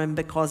voting for him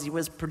because he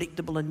was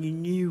predictable, and you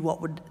knew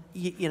what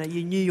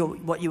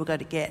you were going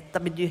to get. I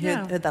mean, you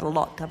heard that a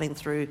lot coming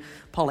through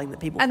polling,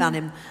 that people found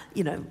him,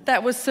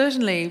 That was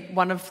certainly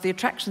one of the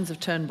attractions of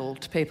Turnbull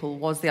to people,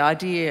 was the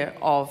idea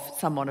of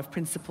someone of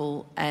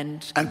principle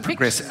and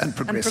progressive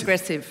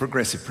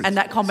principle. And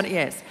that combination,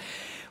 yes.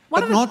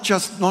 But not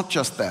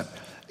just that.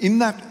 In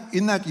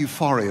that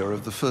euphoria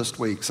of the first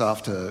weeks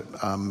after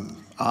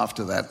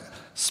that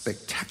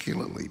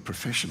spectacularly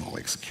professional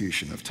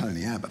execution of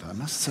Tony Abbott, I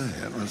must say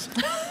it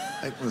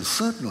was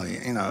certainly,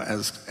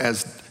 as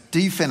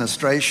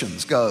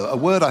defenestrations go, a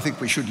word I think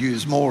we should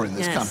use more in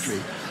this country,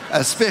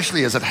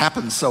 especially as it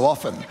happens so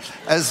often.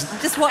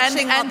 Just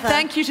watching and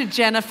thank you to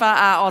Jennifer,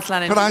 our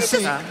Auslan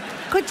interviewer.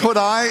 Could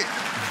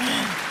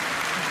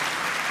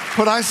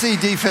I see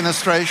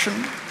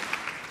defenestration?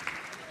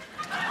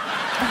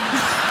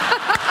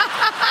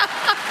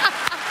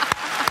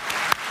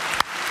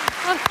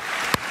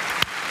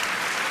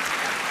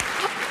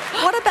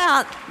 What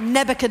about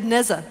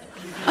Nebuchadnezzar?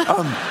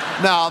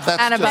 Now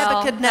that's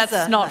Annabelle, Nebuchadnezzar.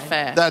 That's not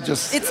fair.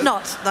 It's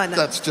not. I know.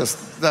 That's just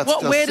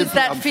where does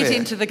that unfair. fit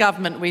into the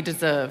government we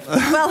deserve?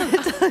 Well,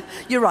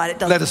 you're right, it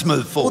doesn't. Let us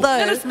move forward. Although,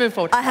 Let us move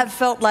forward. I have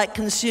felt like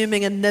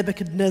consuming a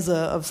Nebuchadnezzar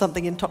of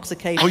something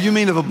intoxicating. Oh, you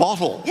mean of a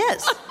bottle?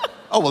 Yes.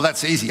 Oh, well,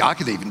 that's easy. I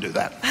could even do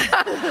that.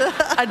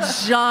 A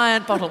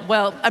giant bottle.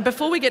 Well, and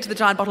before we get to the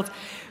giant bottles,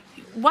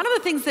 one of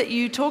the things that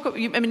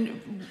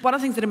one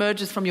of the things that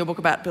emerges from your book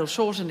about Bill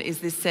Shorten is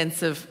this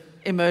sense of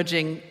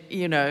emerging,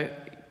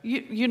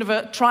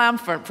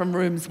 triumphant from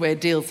rooms where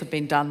deals have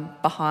been done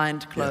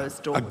behind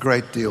closed doors. A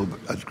great deal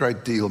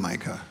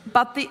maker.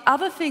 But the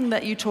other thing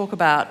that you talk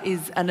about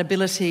is an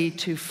ability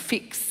to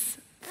fix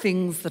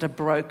things that are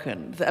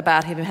broken,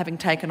 about him having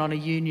taken on a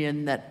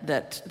union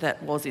that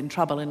was in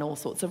trouble in all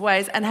sorts of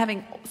ways, and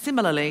having,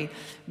 similarly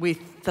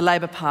with the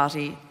Labor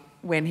Party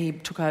when he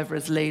took over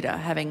as leader,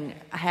 having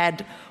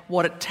had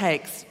what it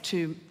takes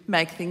to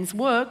make things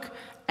work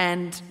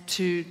and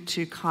to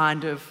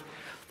kind of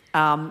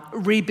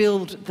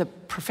rebuild the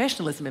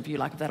professionalism, if you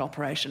like, of that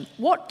operation.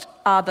 What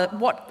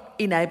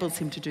enables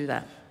him to do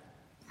that?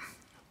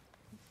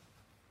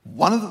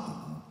 What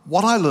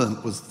I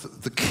learned was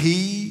the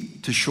key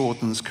to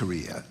Shorten's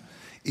career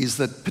is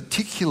that,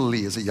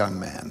 particularly as a young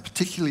man,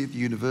 particularly at the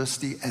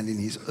university and in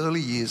his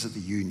early years at the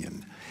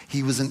union,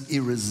 he was an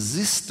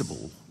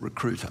irresistible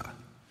recruiter.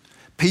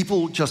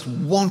 People just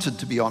wanted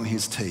to be on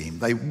his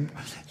team.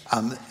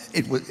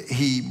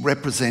 He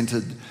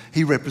represented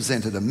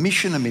a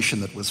mission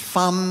that was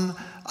fun.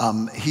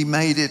 He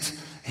made it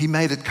he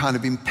made it kind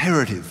of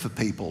imperative for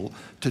people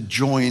to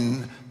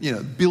join,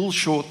 Bill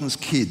Shorten's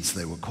kids,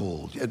 they were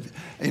called.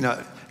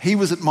 He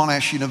was at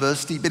Monash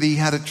University, but he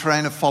had a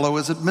train of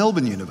followers at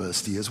Melbourne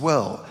University as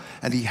well.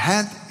 And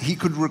he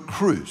could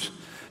recruit.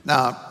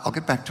 Now, I'll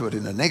get back to it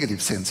in a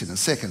negative sense in a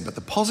second, but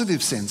the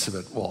positive sense of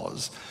it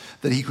was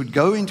that he could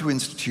go into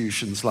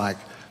institutions like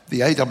the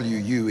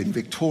AWU in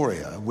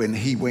Victoria when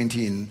he went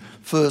in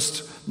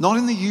first, not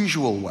in the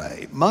usual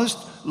way. Most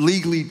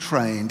legally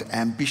trained,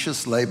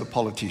 ambitious Labor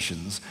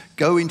politicians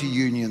go into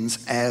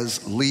unions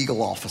as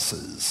legal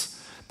officers.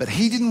 But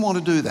he didn't want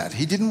to do that.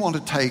 He didn't want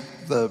to take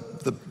the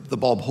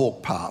Bob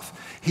Hawke path.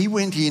 He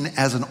went in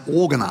as an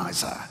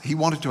organiser. He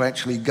wanted to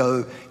actually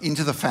go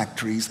into the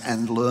factories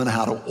and learn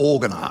how to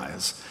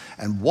organise.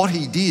 And what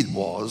he did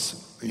was,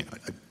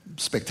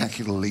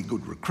 spectacularly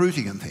good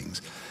recruiting and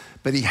things.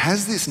 But he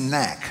has this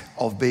knack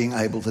of being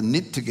able to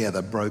knit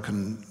together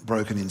broken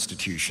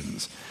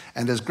institutions.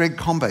 And as Greg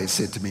Combay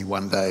said to me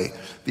one day,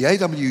 the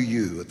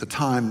AWU, at the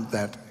time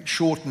that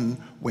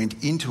Shorten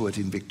went into it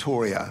in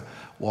Victoria,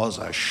 was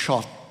a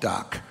shot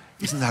duck.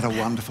 Isn't that a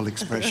wonderful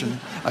expression?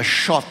 A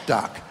shot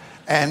duck.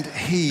 And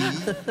he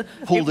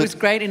pulled it. It was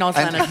great in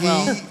Auslan as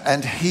well.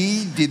 And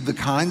he did the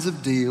kinds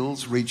of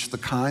deals, reached the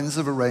kinds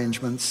of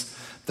arrangements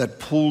that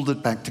pulled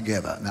it back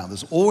together. Now,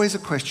 there's always a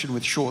question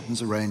with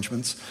Shorten's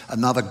arrangements,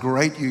 another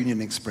great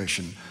union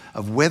expression,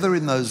 of whether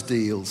in those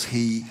deals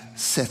he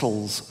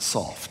settles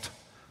soft.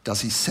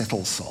 Does he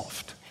settle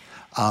soft?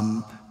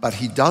 But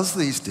he does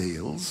these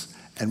deals.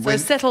 And so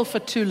settle for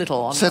too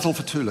little. Settle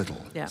for too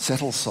little. Yeah.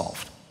 Settle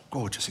soft.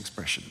 Gorgeous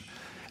expression.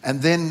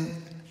 And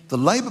then the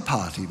Labor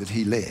Party that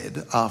he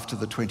led after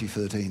the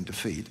 2013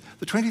 defeat,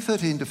 the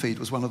 2013 defeat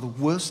was one of the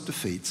worst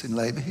defeats in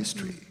Labor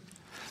history.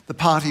 The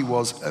party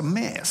was a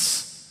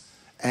mess.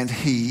 And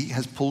he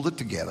has pulled it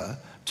together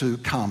to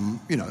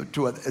come,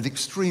 to an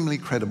extremely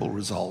credible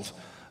result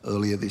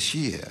earlier this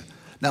year.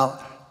 Now,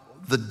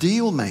 the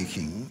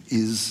deal-making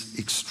is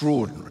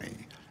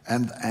extraordinary,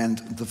 and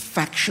the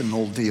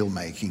factional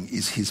deal-making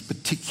is his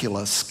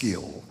particular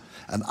skill.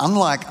 And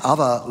unlike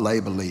other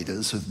Labor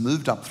leaders who've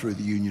moved up through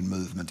the union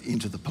movement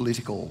into the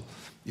political,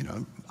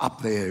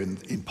 up there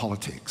in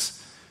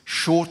politics,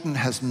 Shorten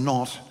has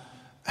not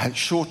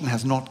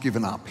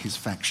given up his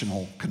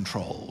factional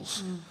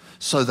controls.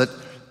 So that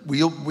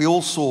we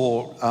all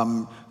saw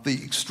the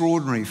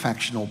extraordinary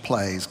factional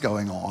plays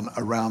going on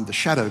around the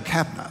shadow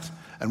cabinet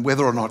and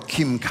whether or not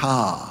Kim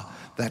Carr,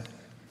 that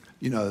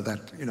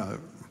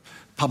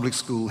public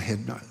school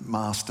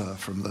headmaster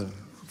from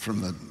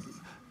the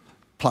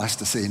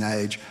Pleistocene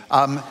age,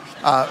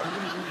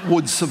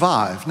 would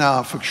survive.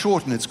 Now, for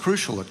Shorten, it's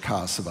crucial that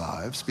Carr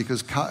survives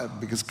because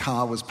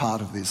Carr was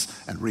part of this,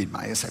 and read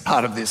my essay,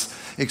 part of this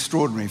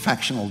extraordinary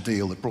factional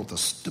deal that brought the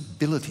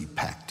Stability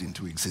Pact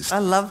into existence. I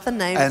love the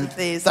names of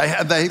these. They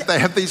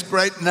have these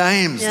great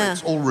names. Yeah.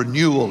 It's all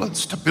renewal and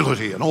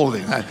stability and all of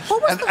these.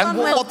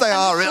 What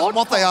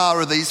they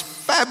are these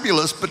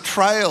fabulous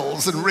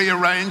betrayals and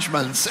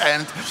rearrangements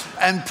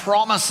and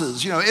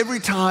promises. Every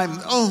time,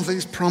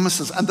 these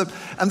promises and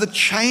the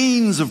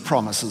chains of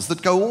promises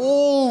that go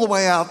all the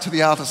way out to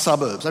the outer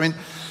suburbs. I mean,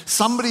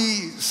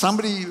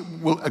 somebody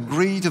will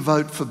agree to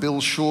vote for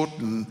Bill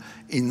Shorten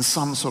in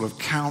some sort of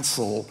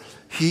council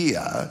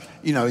here,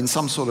 in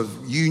some sort of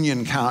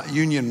union.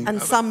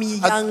 And some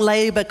young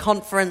Labor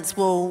conference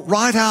will...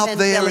 Right out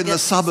there in the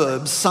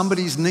suburbs,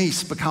 somebody's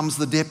niece becomes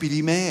the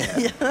deputy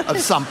mayor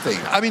of something.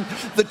 I mean,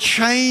 the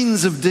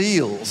chains of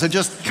deals are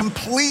just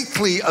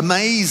completely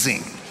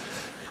amazing.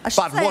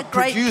 But what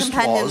produced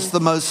was the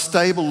most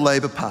stable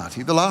Labor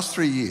Party. The last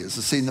 3 years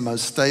has seen the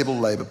most stable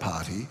Labor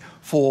Party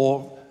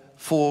for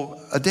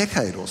a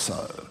decade or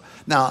so.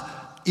 Now,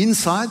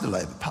 inside the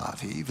Labor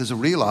Party, there's a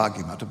real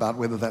argument about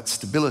whether that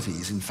stability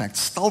is in fact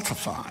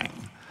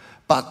stultifying.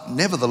 But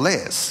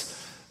nevertheless,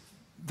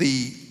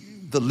 the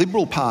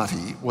Liberal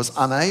Party was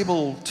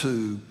unable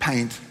to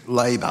paint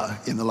Labor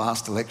in the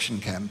last election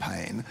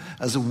campaign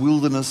as a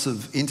wilderness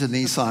of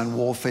internecine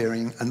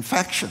warfaring and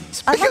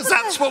factions, because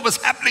that's what was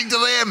happening to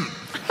them.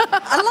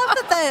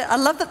 I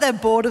love that they're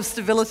bored of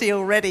stability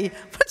already.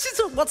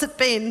 What's it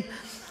been?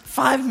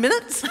 5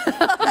 minutes?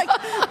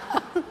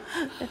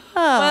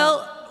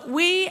 Well,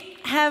 we're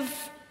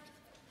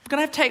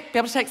going to be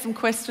able to take some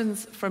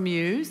questions from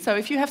you. So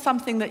if you have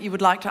something that you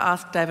would like to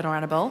ask David or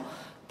Annabelle,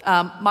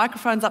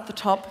 microphones up the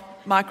top,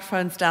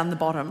 microphones down the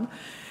bottom.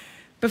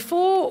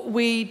 Before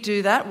we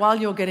do that, while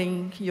you're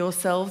getting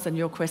yourselves and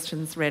your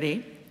questions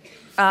ready,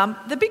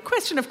 the big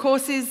question, of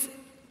course, is,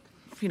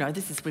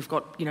 we've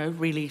got,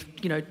 really,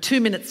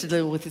 2 minutes to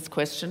deal with this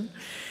question.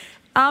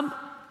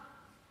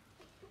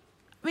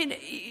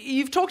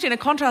 You've talked in a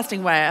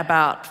contrasting way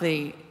about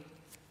the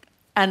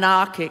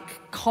anarchic,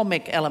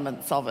 comic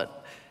elements of it,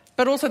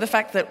 but also the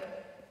fact that,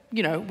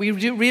 we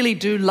really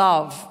do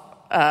love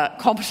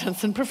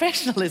competence and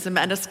professionalism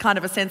and a kind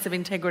of a sense of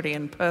integrity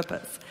and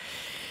purpose.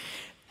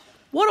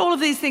 What all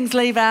of these things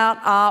leave out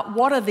are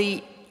what are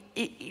the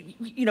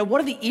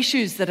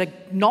issues that are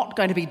not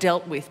going to be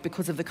dealt with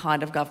because of the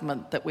kind of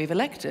government that we've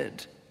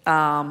elected?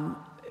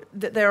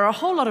 there are a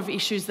whole lot of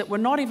issues that were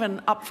not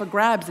even up for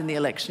grabs in the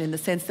election, in the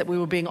sense that we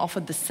were being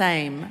offered the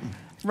same,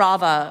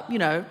 rather,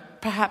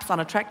 perhaps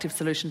unattractive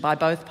solution by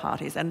both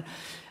parties. And,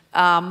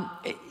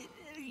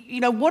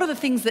 what are the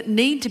things that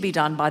need to be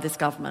done by this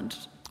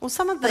government? Well,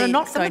 some of the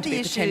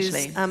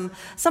issues,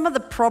 some of the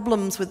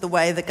problems with the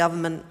way the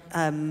government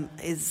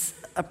is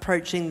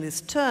approaching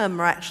this term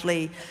are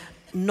actually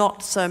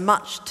not so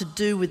much to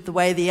do with the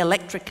way the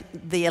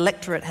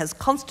electorate has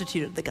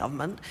constituted the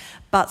government,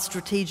 but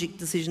strategic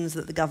decisions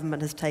that the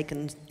government has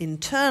taken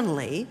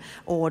internally,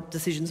 or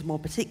decisions more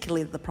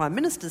particularly that the Prime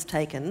Minister's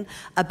taken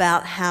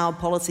about how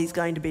policy is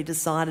going to be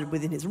decided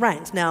within his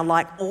ranks. Now,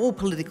 like all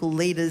political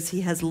leaders,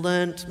 he has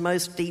learnt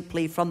most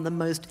deeply from the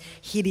most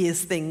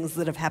hideous things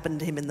that have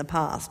happened to him in the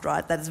past,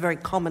 right? That is a very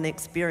common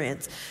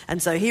experience.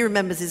 And so he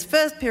remembers his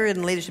first period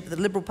in leadership of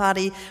the Liberal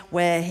Party,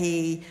 where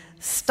he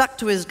stuck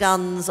to his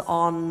guns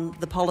on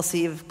the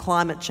policy of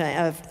climate change,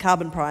 of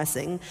carbon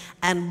pricing,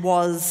 and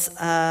was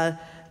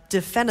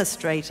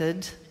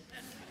defenestrated.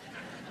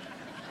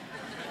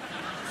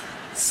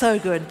 So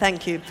good,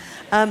 thank you.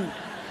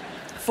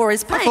 For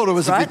his pains, I thought it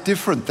was right? a bit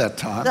different that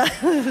time.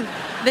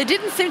 There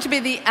didn't seem to be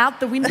the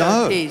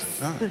out-the-window piece.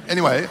 No.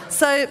 Anyway.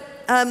 So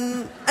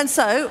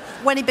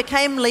when he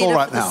became leader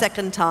for the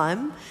second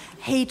time,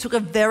 he took a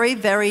very,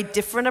 very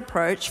different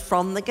approach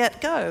from the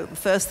get-go. The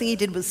first thing he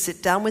did was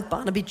sit down with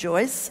Barnaby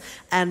Joyce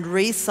and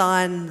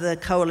re-sign the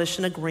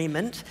coalition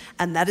agreement,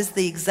 and that is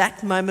the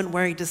exact moment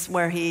where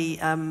he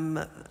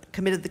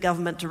committed the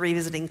government to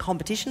revisiting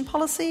competition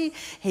policy.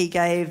 He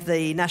gave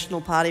the National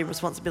Party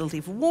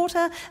responsibility for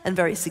water, and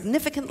very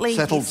significantly,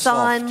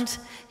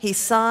 he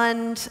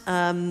signed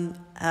an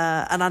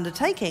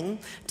undertaking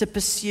to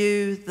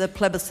pursue the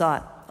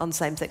plebiscite on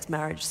same-sex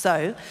marriage.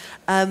 So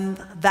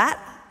that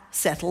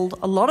settled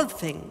a lot of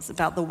things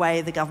about the way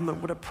the government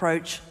would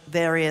approach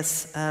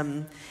various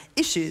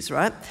issues,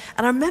 right?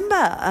 And I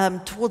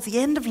remember towards the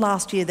end of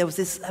last year, there was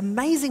this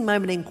amazing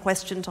moment in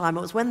Question Time.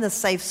 It was when the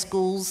Safe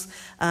Schools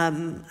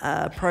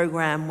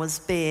program was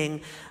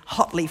being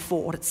hotly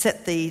fought. It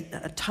set the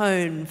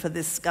tone for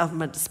this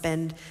government to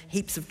spend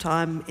heaps of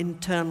time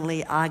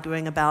internally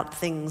arguing about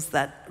things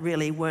that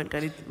really weren't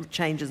going to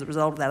change as a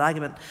result of that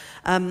argument.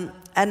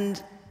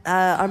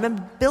 I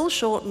remember Bill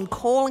Shorten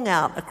calling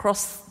out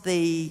across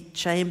the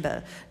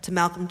chamber to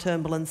Malcolm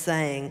Turnbull and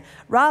saying,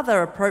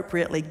 rather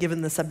appropriately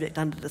given the subject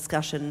under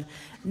discussion,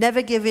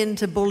 "Never give in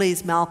to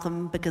bullies,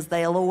 Malcolm, because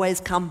they'll always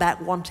come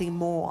back wanting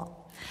more."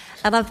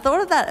 And I've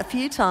thought of that a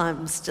few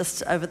times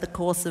just over the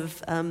course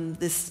of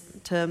this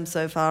term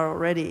so far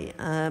already.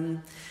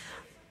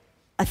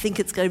 I think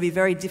it's going to be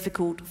very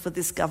difficult for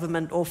this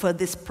government or for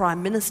this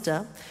Prime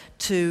Minister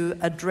to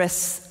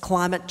address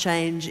climate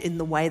change in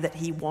the way that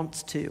he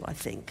wants to, I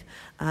think.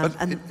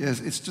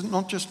 It's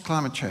not just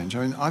climate change.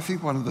 I mean, I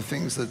think one of the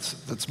things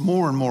that's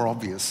more and more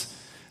obvious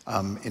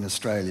in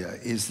Australia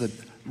is that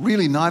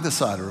really neither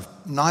side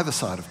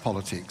of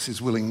politics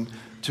is willing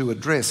to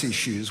address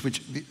issues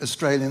which the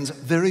Australians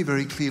very,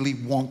 very clearly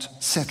want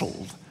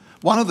settled.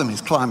 One of them is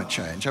climate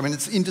change. I mean,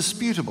 it's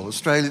indisputable.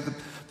 Australia,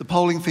 the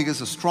polling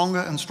figures are stronger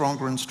and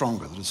stronger and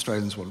stronger that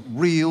Australians want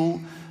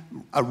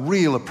a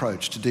real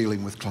approach to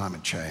dealing with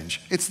climate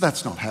change.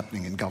 That's not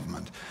happening in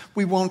government.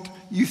 We want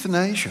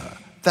euthanasia.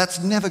 That's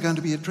never going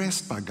to be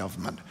addressed by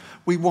government.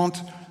 It's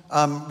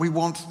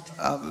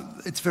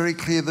very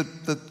clear that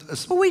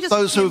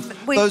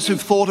those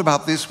who've thought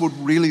about this would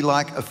really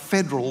like a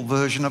federal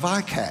version of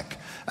ICAC.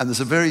 And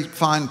there's a very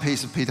fine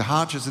piece of Peter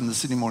Harches in the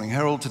Sydney Morning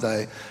Herald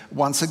today,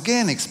 once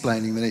again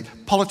explaining that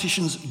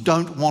politicians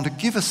don't want to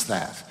give us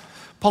that.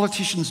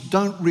 Politicians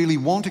don't really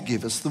want to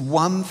give us the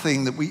one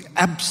thing that we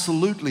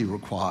absolutely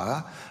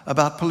require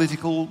about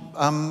political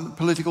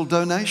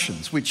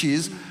donations, which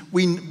is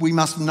we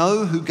must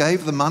know who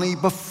gave the money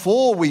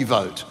before we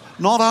vote,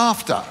 not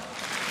after.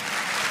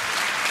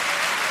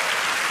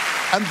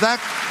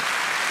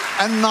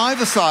 And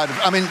neither side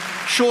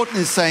Shorten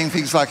is saying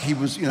things like he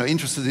was,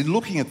 interested in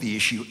looking at the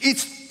issue.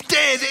 It's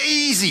dead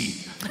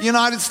easy. The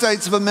United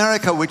States of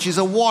America, which is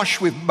awash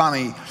with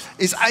money,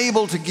 is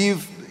able to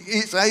give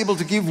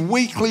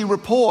weekly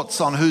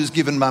reports on who's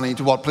given money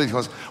to what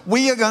political.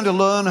 We are going to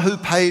learn who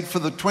paid for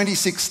the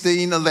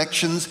 2016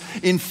 elections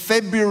in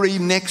February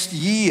next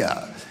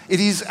year. It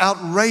is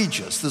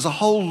outrageous. There's a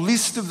whole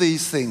list of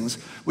these things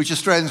which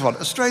Australians want.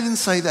 Australians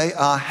say they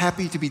are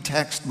happy to be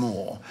taxed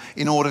more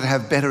in order to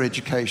have better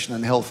education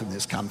and health in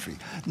this country.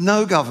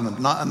 No government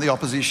and the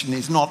opposition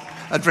is not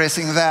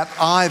addressing that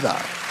either.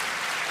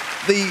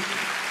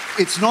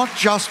 It's not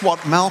just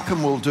what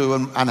Malcolm will do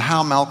and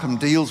how Malcolm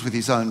deals with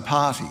his own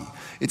party.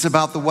 It's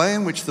about the way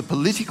in which the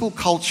political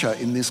culture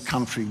in this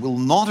country will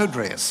not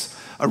address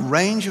a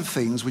range of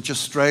things which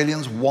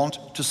Australians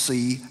want to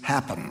see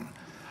happen.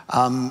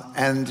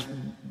 And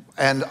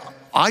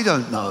I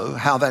don't know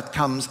how that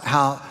comes,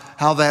 how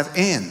that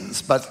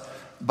ends, but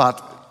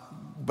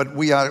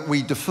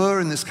we defer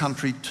in this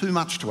country too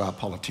much to our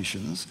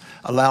politicians,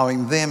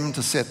 allowing them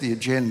to set the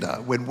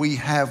agenda when we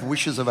have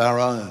wishes of our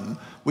own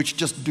which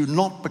just do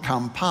not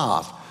become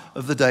part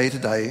of the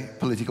day-to-day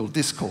political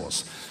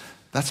discourse.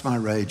 That's my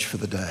rage for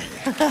the day.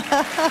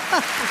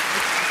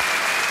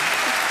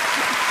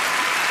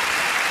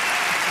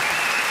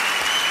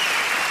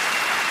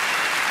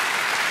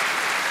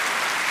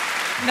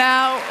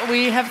 Now,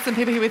 we have some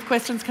people here with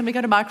questions. Can we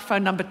go to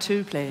microphone number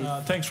 2, please?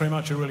 Thanks very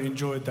much. I really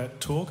enjoyed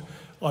that talk.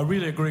 I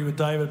really agree with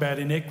David about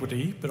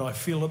inequity, but I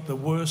feel that the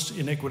worst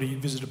inequity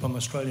visited upon the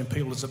Australian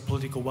people is the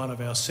political one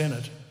of our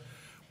Senate,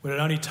 where it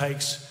only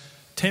takes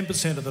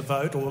 10% of the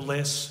vote or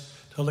less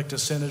to elect a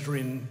senator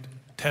in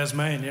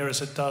Tasmania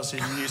as it does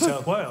in New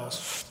South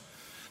Wales.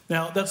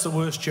 Now, that's the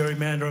worst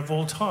gerrymander of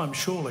all time,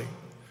 surely.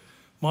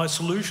 My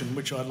solution,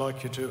 which I'd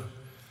like you to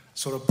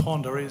sort of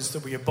ponder, is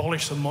that we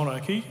abolish the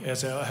monarchy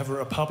as have a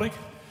republic.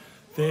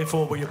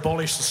 Therefore, we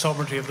abolish the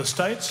sovereignty of the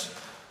states.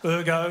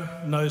 Ergo,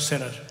 no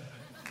Senate.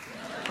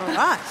 All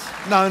right.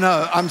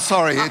 No, I'm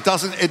sorry. It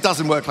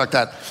doesn't work like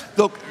that.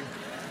 Look,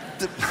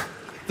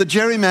 the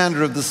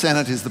gerrymander of the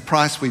Senate is the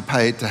price we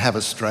paid to have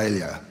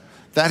Australia.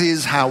 That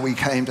is how we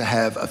came to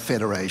have a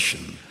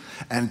federation.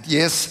 And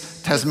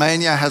yes,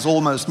 Tasmania has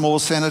almost more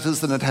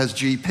senators than it has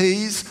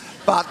GPs,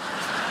 but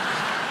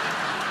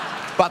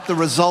the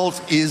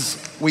result is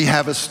we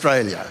have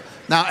Australia.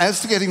 Now, as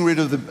to getting rid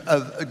of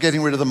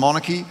the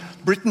monarchy,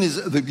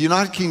 the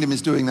United Kingdom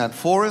is doing that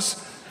for us.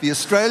 We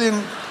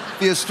seem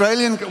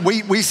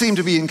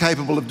to be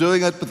incapable of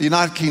doing it, but the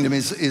United Kingdom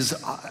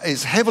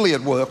is heavily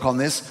at work on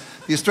this.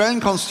 The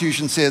Australian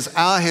Constitution says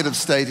our head of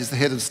state is the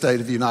head of state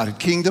of the United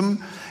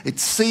Kingdom. It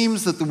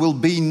seems that there will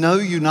be no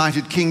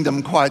United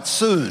Kingdom quite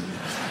soon.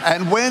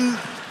 And when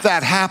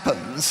that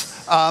happens,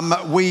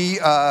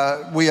 we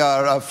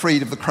are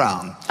freed of the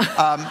crown.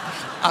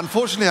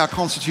 Unfortunately, our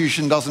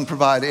constitution doesn't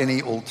provide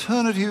any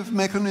alternative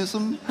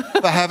mechanism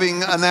for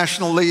having a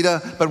national leader,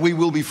 but we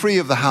will be free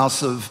of the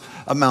House of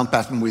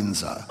Mountbatten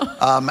Windsor.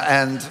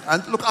 And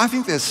look, I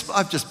think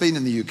I've just been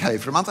in the UK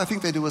for a month. I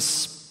think they do a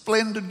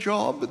splendid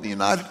job in the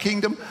United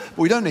Kingdom, but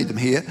we don't need them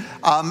here.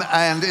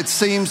 And it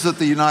seems that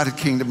the United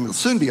Kingdom will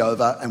soon be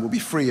over and we'll be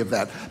free of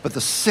that. But the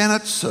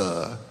Senate,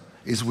 sir,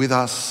 is with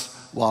us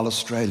while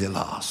Australia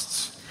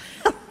lasts.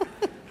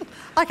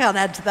 I can't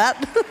add to that.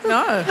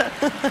 No.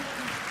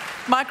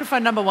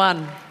 Microphone number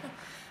 1.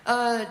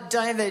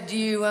 David,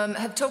 you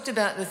have talked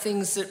about the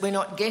things that we're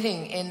not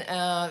getting in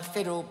our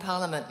federal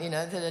parliament,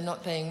 that are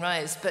not being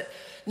raised, but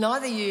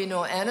neither you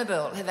nor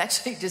Annabelle have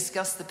actually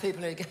discussed the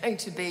people who are going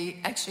to be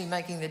actually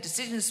making the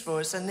decisions for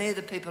us, and they're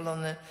the people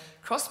on the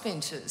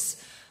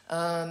crossbenches.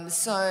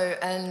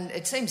 And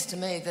it seems to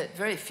me that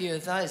very few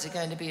of those are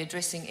going to be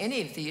addressing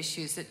any of the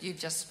issues that you've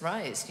just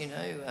raised,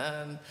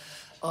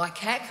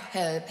 ICAC,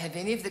 have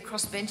any of the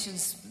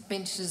crossbenches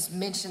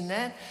mentioned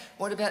that?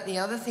 What about the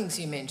other things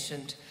you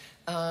mentioned?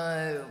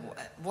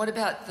 What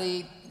about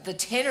the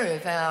tenor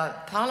of our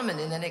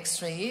parliament in the next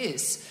 3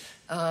 years,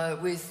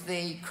 with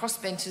the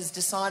crossbenchers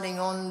deciding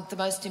on the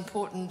most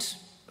important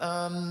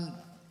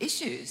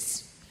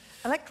issues?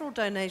 Electoral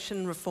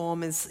donation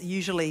reform is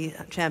usually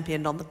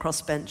championed on the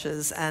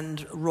crossbenches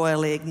and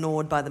royally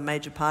ignored by the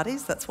major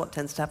parties. That's what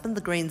tends to happen.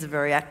 The Greens are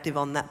very active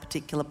on that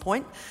particular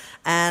point.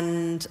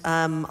 And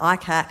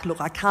ICAC,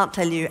 look, I can't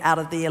tell you out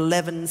of the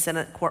 11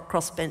 Senate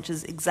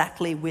crossbenches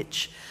exactly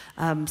which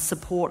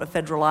support a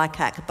federal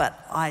ICAC,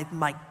 but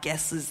my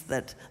guess is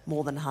that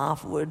more than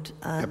half would.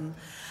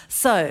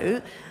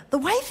 So the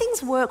way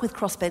things work with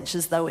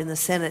crossbenchers, though, in the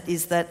Senate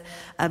is that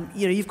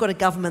you've got a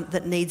government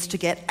that needs to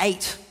get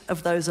 8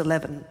 of those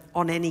 11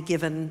 on any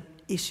given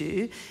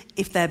issue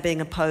if they're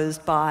being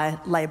opposed by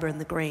Labor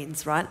and the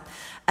Greens, right?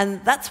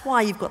 And that's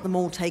why you've got them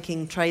all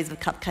taking trays of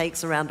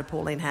cupcakes around to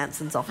Pauline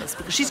Hanson's office,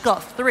 because she's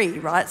got 3,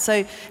 right?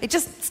 So it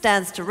just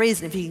stands to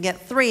reason if you can get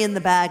 3 in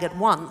the bag at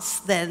once,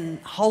 then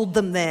hold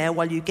them there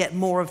while you get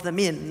more of them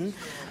in.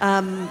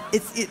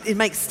 It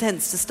makes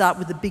sense to start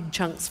with the big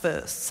chunks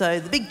first. So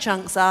the big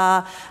chunks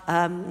are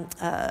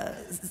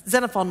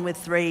Xenophon with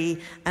 3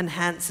 and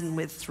Hanson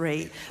with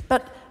 3.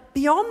 But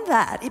beyond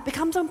that, it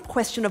becomes a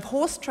question of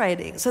horse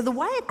trading. So the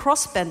way a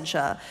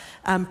crossbencher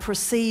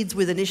proceeds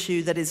with an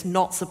issue that is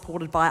not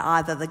supported by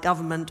either the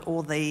government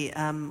or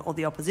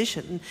the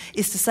opposition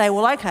is to say,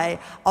 well, okay,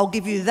 I'll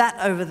give you that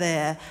over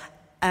there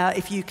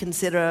if you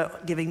consider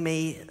giving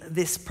me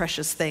this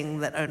precious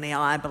thing that only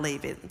I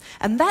believe in.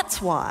 And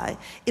that's why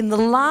in the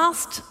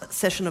last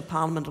session of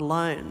Parliament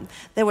alone,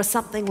 there was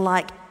something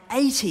like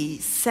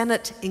 80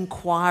 Senate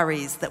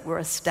inquiries that were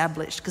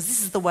established, because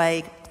this is the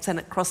way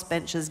Senate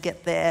crossbenchers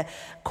get their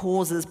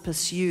causes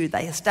pursued.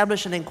 They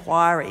establish an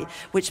inquiry,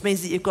 which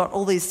means that you've got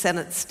all these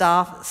Senate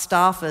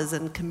staffers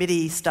and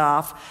committee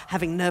staff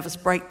having nervous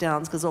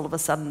breakdowns because all of a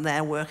sudden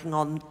they're working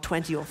on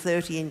 20 or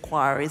 30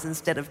 inquiries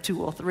instead of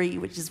 2 or 3,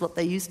 which is what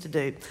they used to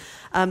do.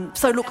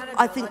 So look, Annabelle,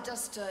 I think...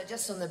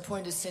 Just on the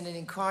point of Senate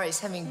inquiries,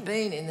 having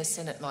been in the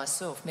Senate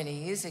myself many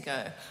years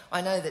ago,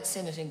 I know that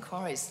Senate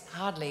inquiries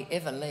hardly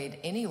ever lead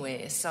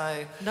anywhere.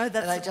 So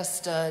they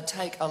just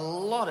take a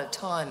lot of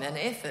time and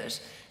effort,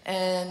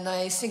 and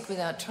they sink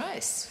without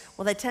trace.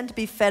 Well, they tend to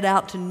be fed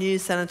out to new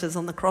senators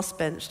on the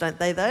crossbench, don't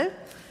they, though?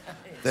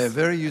 They're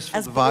very useful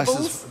As devices.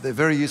 baubles? They're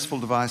very useful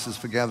devices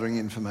for gathering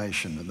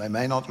information, and they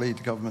may not lead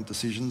to government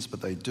decisions, but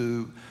they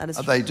do. That is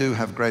true. They do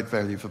have great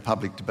value for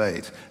public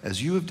debate,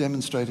 as you have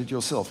demonstrated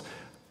yourself.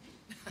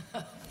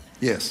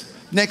 Yes.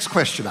 Next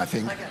question, I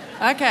think.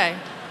 Okay.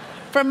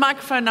 From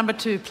microphone number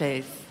 2,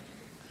 please.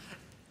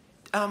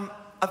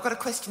 I've got a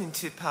question in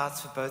 2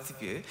 parts for both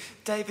of you.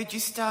 David, you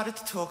started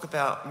to talk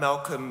about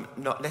Malcolm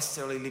not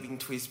necessarily living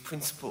to his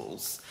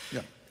principles.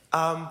 Yeah.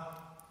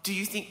 Do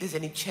you think there's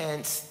any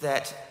chance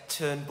that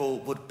Turnbull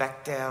would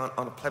back down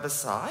on a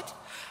plebiscite?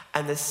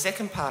 And the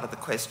second part of the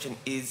question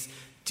is,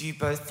 do you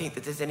both think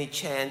that there's any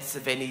chance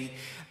of any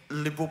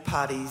Liberal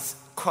parties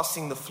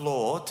crossing the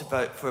floor to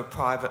vote for a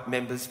private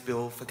member's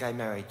bill for gay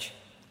marriage?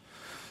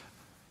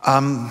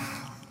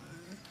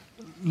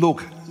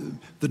 Look,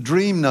 the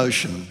dream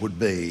notion would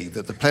be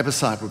that the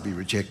plebiscite would be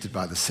rejected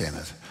by the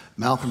Senate.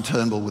 Malcolm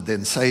Turnbull would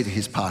then say to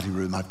his party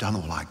room, "I've done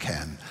all I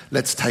can.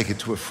 Let's take it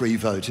to a free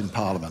vote in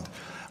Parliament."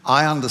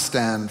 I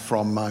understand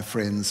from my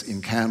friends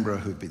in Canberra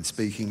who've been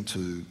speaking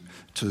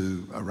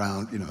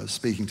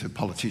speaking to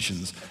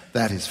politicians,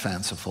 that is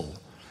fanciful.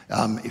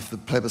 If the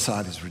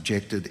plebiscite is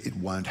rejected, it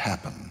won't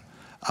happen.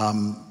 I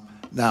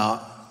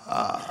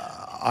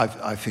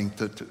think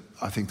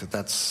that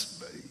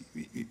that's,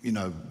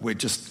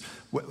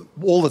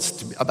 all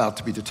that's about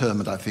to be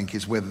determined, I think,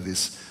 is whether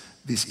this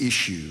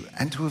issue,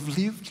 and to have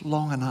lived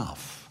long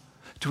enough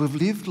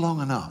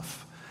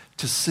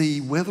to see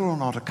whether or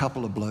not a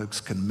couple of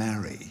blokes can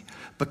marry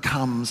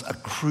becomes a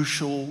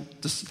crucial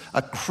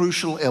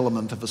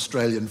element of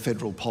Australian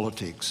federal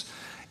politics,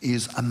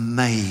 is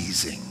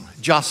amazing,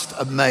 just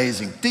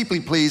amazing, deeply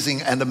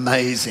pleasing and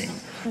amazing.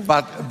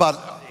 But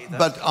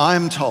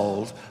I'm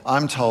told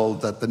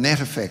that the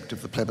net effect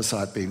of the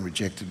plebiscite being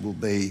rejected will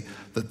be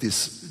that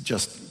this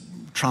just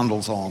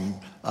trundles on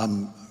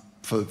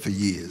for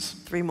years.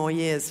 3 more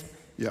years.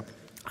 Yep.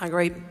 I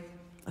agree.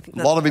 I think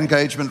A lot of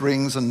engagement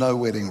rings and no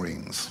wedding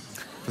rings.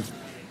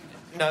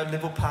 No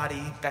Liberal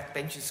Party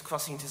backbenchers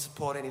crossing to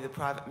support any of the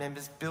private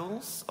members'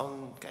 bills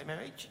on gay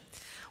marriage?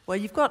 Well,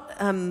 you've got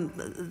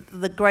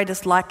the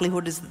greatest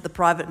likelihood is that the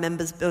private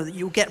members' bill,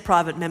 you'll get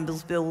private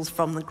members' bills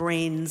from the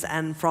Greens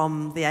and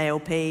from the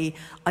ALP.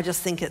 I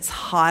just think it's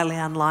highly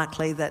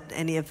unlikely that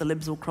any of the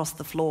Libs will cross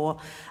the floor.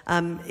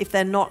 If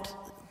they're not,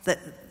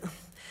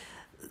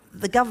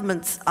 the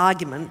government's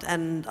argument,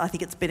 and I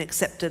think it's been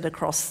accepted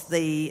across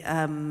the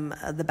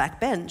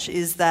backbench,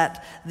 is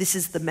that this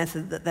is the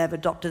method that they've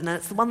adopted, and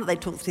it's the one that they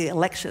took to the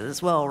election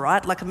as well,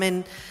 right?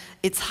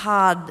 It's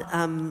hard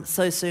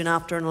so soon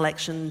after an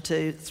election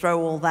to throw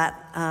all that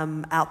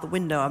out the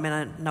window. I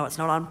know it's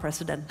not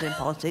unprecedented in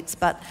politics,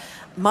 but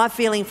my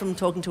feeling from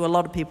talking to a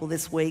lot of people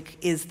this week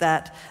is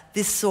that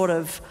this sort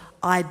of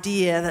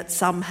idea that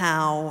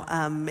somehow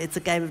it's a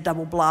game of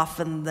double bluff,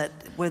 and that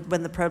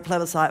when the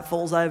plebiscite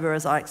falls over,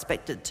 as I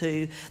expect it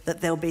to,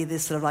 that there'll be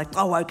this sort of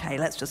okay,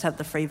 let's just have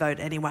the free vote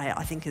anyway,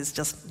 I think is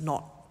just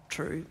not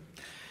true.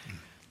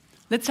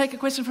 Let's take a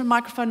question from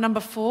microphone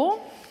number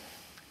 4.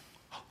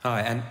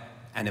 Hi,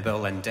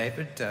 Annabelle and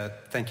David,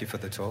 thank you for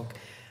the talk.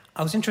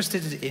 I was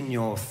interested in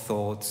your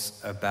thoughts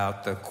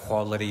about the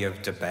quality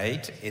of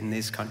debate in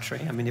this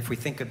country. I mean, if we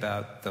think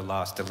about the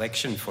last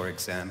election, for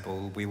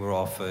example, we were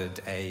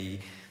offered a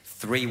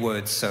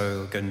 3-word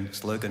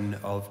slogan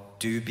of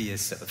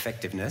dubious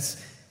effectiveness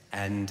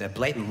and a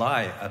blatant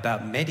lie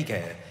about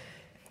Medicare.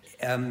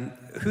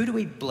 Who do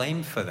we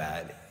blame for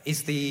that?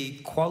 Is the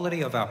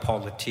quality of our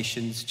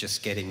politicians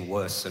just getting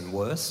worse and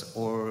worse,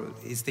 or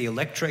is the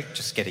electorate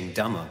just getting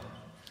dumber?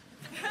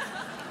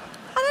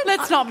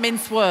 Let's not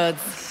mince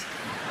words.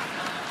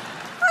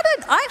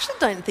 I actually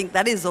don't think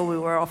that is all we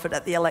were offered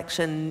at the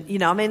election.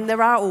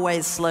 There are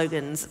always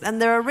slogans,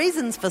 and there are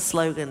reasons for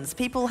slogans.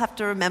 People have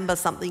to remember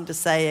something to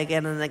say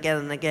again and again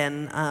and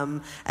again,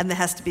 and there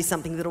has to be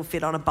something that'll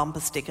fit on a bumper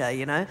sticker,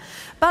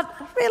 But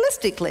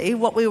realistically,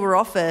 what we were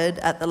offered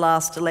at the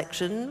last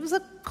election was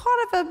a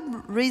kind of a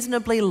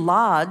reasonably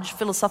large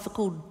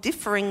philosophical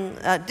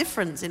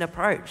difference in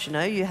approach.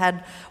 You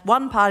had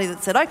one party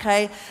that said,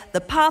 okay,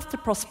 the path to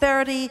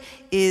prosperity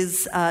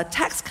is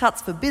tax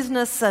cuts for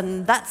business,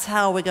 and that's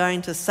how we're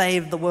going to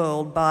save the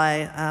world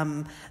by,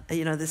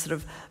 this sort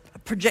of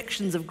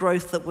projections of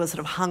growth that were sort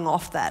of hung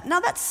off that. Now,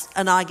 that's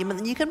an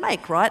argument that you can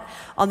make, right?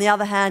 On the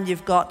other hand,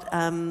 you've got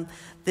a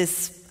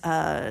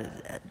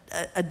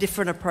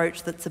different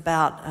approach that's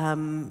about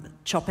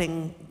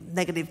chopping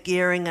negative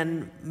gearing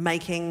and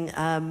making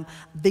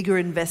bigger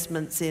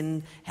investments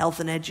in health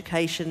and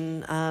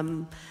education.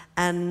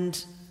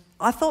 And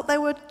I thought they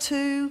were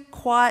 2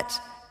 quite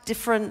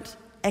different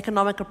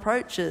economic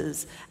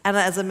approaches. And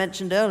as I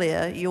mentioned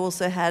earlier, you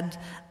also had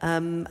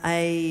an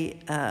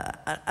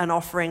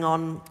offering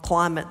on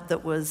climate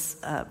that was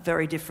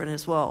very different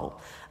as well.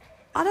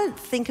 I don't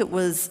think it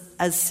was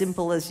as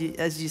simple as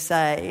you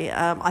say.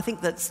 I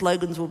think that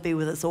slogans will be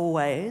with us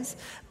always.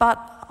 But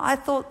I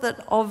thought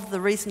that of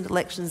the recent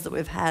elections that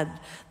we've had,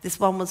 this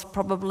one was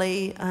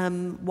probably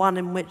one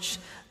in which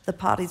the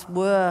parties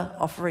were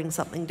offering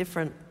something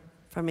different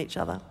from each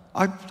other.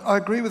 I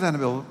agree with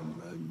Annabelle.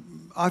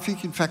 I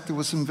think, in fact, there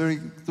were some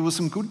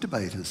good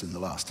debaters in the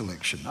last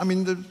election. I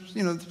mean,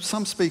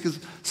 some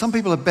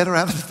people are better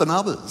at it than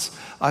others.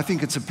 I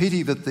think it's a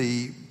pity that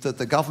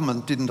the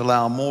government didn't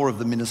allow more of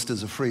the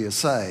ministers a freer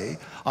say.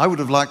 I would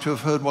have liked to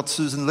have heard what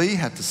Susan Lee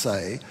had to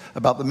say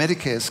about the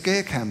Medicare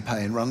scare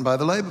campaign run by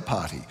the Labor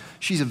Party.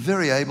 She's a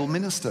very able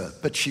minister,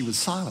 but she was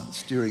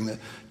silenced during the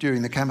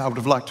campaign. I would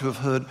have liked to have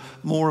heard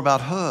more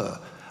about her.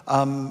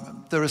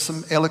 There are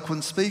some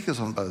eloquent speakers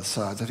on both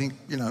sides. I think,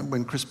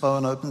 when Chris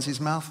Bowen opens his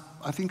mouth,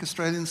 I think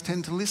Australians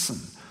tend to listen.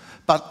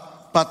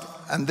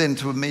 And then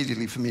for me to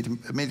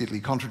immediately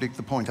contradict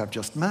the point I've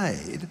just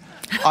made,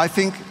 I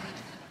think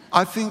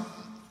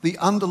the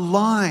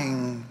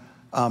underlying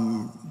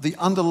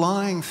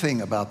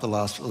thing about the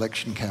last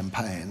election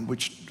campaign,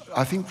 which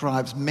I think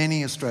drives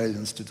many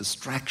Australians to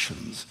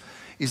distractions,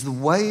 is the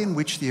way in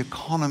which the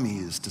economy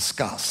is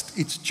discussed.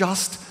 It's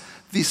just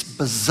this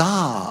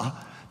bizarre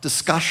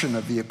discussion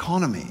of the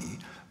economy,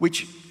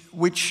 which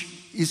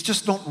is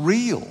just not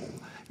real.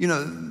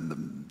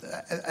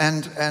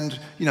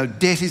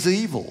 Debt is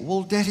evil.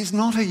 Well, debt is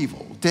not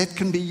evil. Debt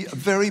can be a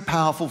very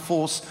powerful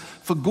force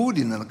for good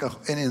in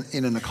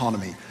an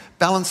economy.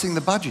 Balancing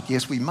the budget,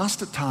 yes, we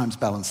must at times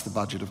balance the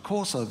budget, of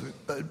course,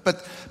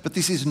 but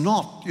this is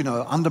not,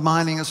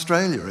 undermining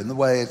Australia in the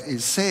way it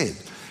is said.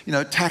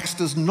 Tax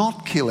does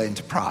not kill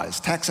enterprise.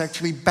 Tax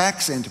actually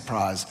backs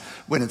enterprise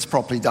when it's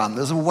properly done.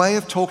 There's a way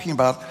of talking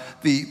about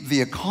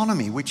the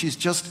economy which is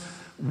just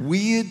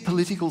weird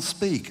political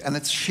speak, and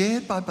it's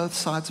shared by both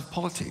sides of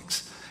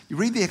politics. You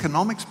read the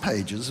economics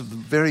pages of the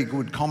very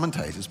good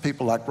commentators,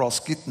 people like Ross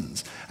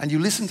Gittins, and you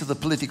listen to the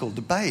political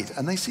debate,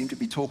 and they seem to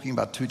be talking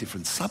about two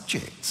different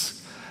subjects.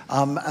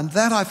 And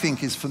that, I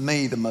think, is for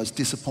me the most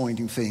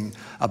disappointing thing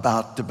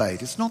about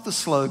debate. It's not the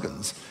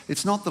slogans,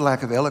 it's not the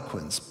lack of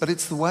eloquence, but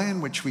it's the way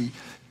in which we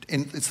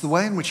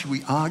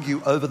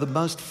argue over the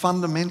most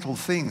fundamental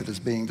thing that is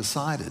being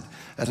decided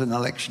at an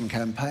election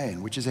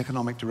campaign, which is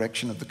economic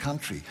direction of the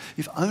country.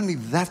 If only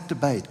that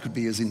debate could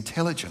be as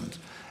intelligent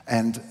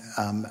and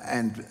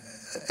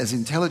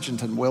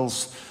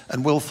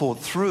well thought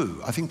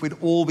through, I think we'd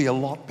all be a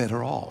lot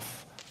better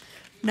off.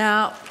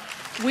 Now,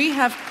 we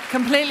have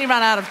completely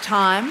run out of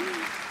time.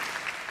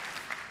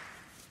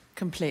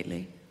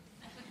 Completely.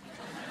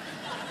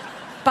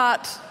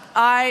 But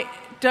I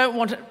don't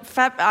want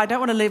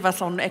to leave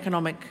us on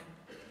economic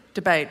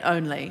debate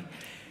only.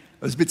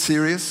 It was a bit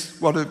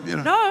serious.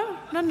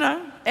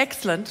 No.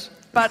 Excellent.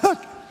 But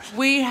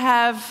we're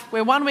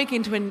 1 week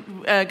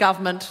into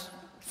government,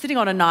 sitting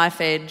on a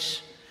knife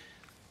edge.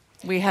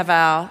 We have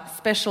our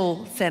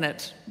special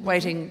Senate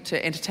waiting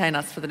to entertain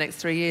us for the next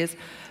 3 years.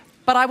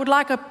 But I would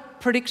like a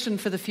prediction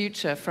for the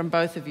future from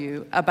both of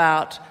you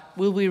about,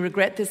 will we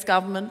regret this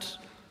government?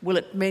 Will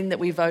it mean that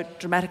we vote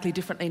dramatically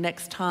differently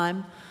next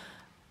time?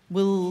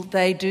 Will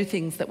they do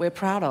things that we're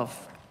proud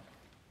of?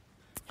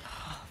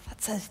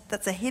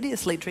 That's a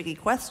hideously tricky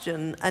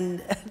question.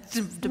 And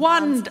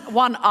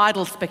one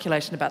idle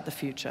speculation about the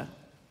future.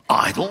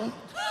 Idle?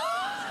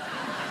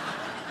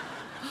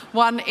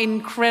 One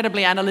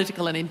incredibly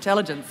analytical and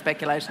intelligent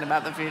speculation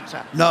about the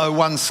future. No,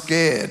 one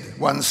scared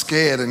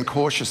and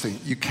cautious thing.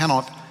 You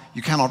cannot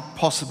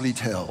possibly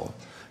tell.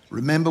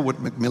 Remember what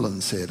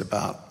Macmillan said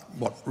about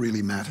what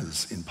really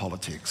matters in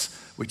politics,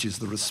 which is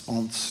the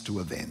response to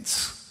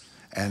events.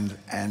 And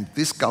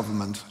this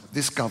government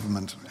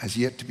has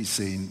yet to be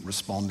seen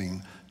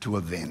responding to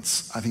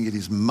events. I think it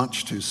is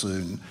much too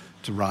soon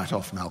to write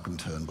off Malcolm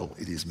Turnbull.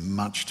 It is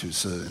much too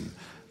soon.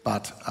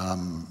 But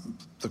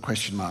the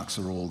question marks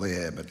are all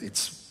there. But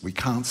we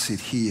can't sit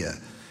here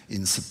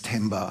in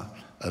September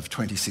of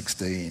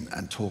 2016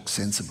 and talk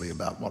sensibly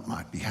about what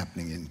might be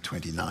happening in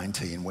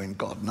 2019 when,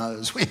 God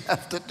knows, we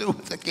have to do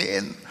it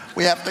again.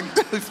 We have to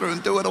go through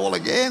and do it all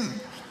again.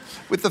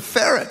 With the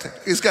ferret,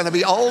 is going to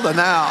be older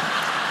now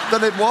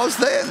than it was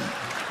then.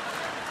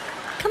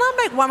 Can I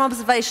make one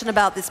observation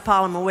about this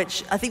parliament,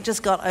 which I think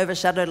just got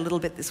overshadowed a little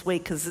bit this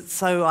week because it's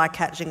so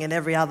eye-catching in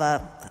every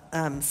other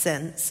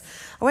sense.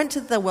 I went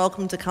to the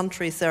Welcome to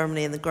Country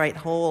ceremony in the Great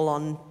Hall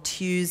on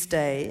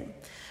Tuesday,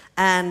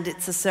 and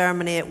it's a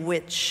ceremony at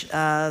which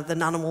the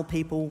Ngunnawal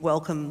people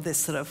welcome this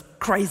sort of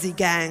crazy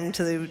gang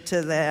to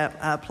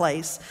their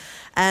place.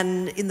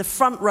 And in the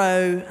front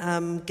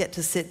row get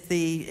to sit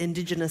the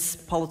Indigenous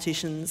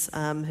politicians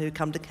who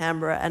come to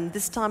Canberra, and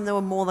this time there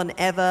were more than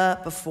ever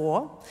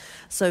before.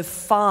 So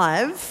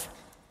 5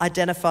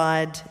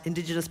 identified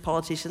Indigenous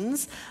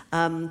politicians,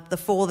 the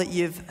 4 that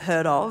you've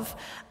heard of,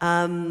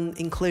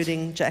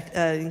 including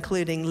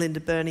Linda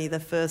Burney,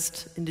 the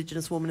first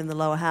Indigenous woman in the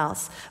lower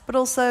house, but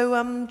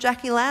also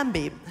Jackie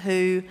Lambie,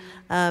 who,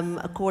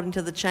 according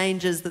to the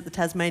changes that the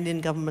Tasmanian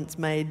government's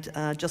made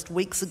just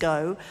weeks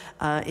ago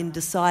in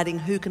deciding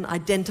who can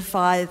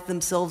identify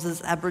themselves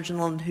as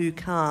Aboriginal and who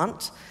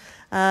can't,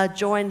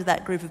 joined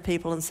that group of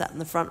people and sat in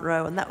the front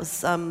row, and that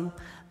was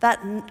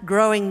that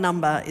growing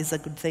number is a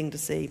good thing to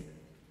see.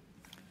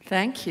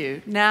 Thank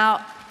you.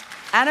 Now,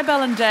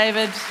 Annabelle and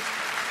David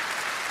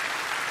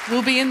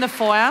will be in the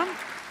foyer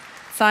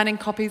signing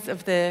copies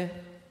of their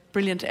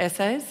brilliant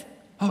essays.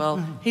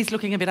 Well, he's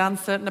looking a bit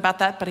uncertain about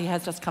that, but he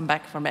has just come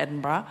back from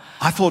Edinburgh.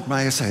 I thought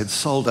Mayasa had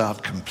sold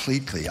out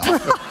completely.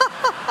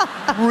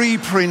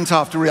 Reprint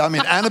after I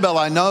mean, Annabelle,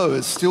 I know,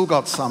 has still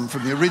got some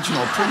from the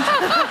original print.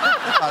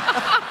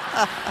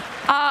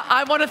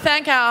 I want to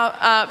thank our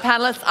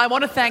panellists. I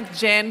want to thank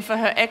Jen for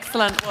her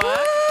excellent work.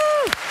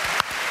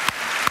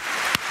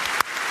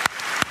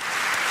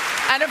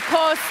 And of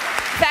course,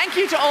 thank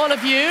you to all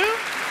of you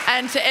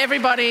and to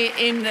everybody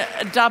in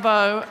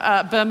Dubbo,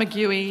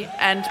 Bermagui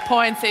and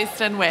Points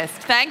East and West.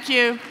 Thank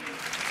you.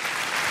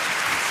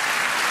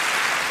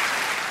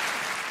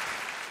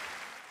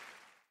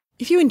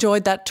 If you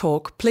enjoyed that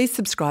talk, please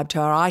subscribe to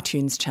our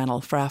iTunes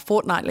channel for our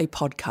fortnightly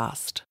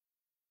podcast.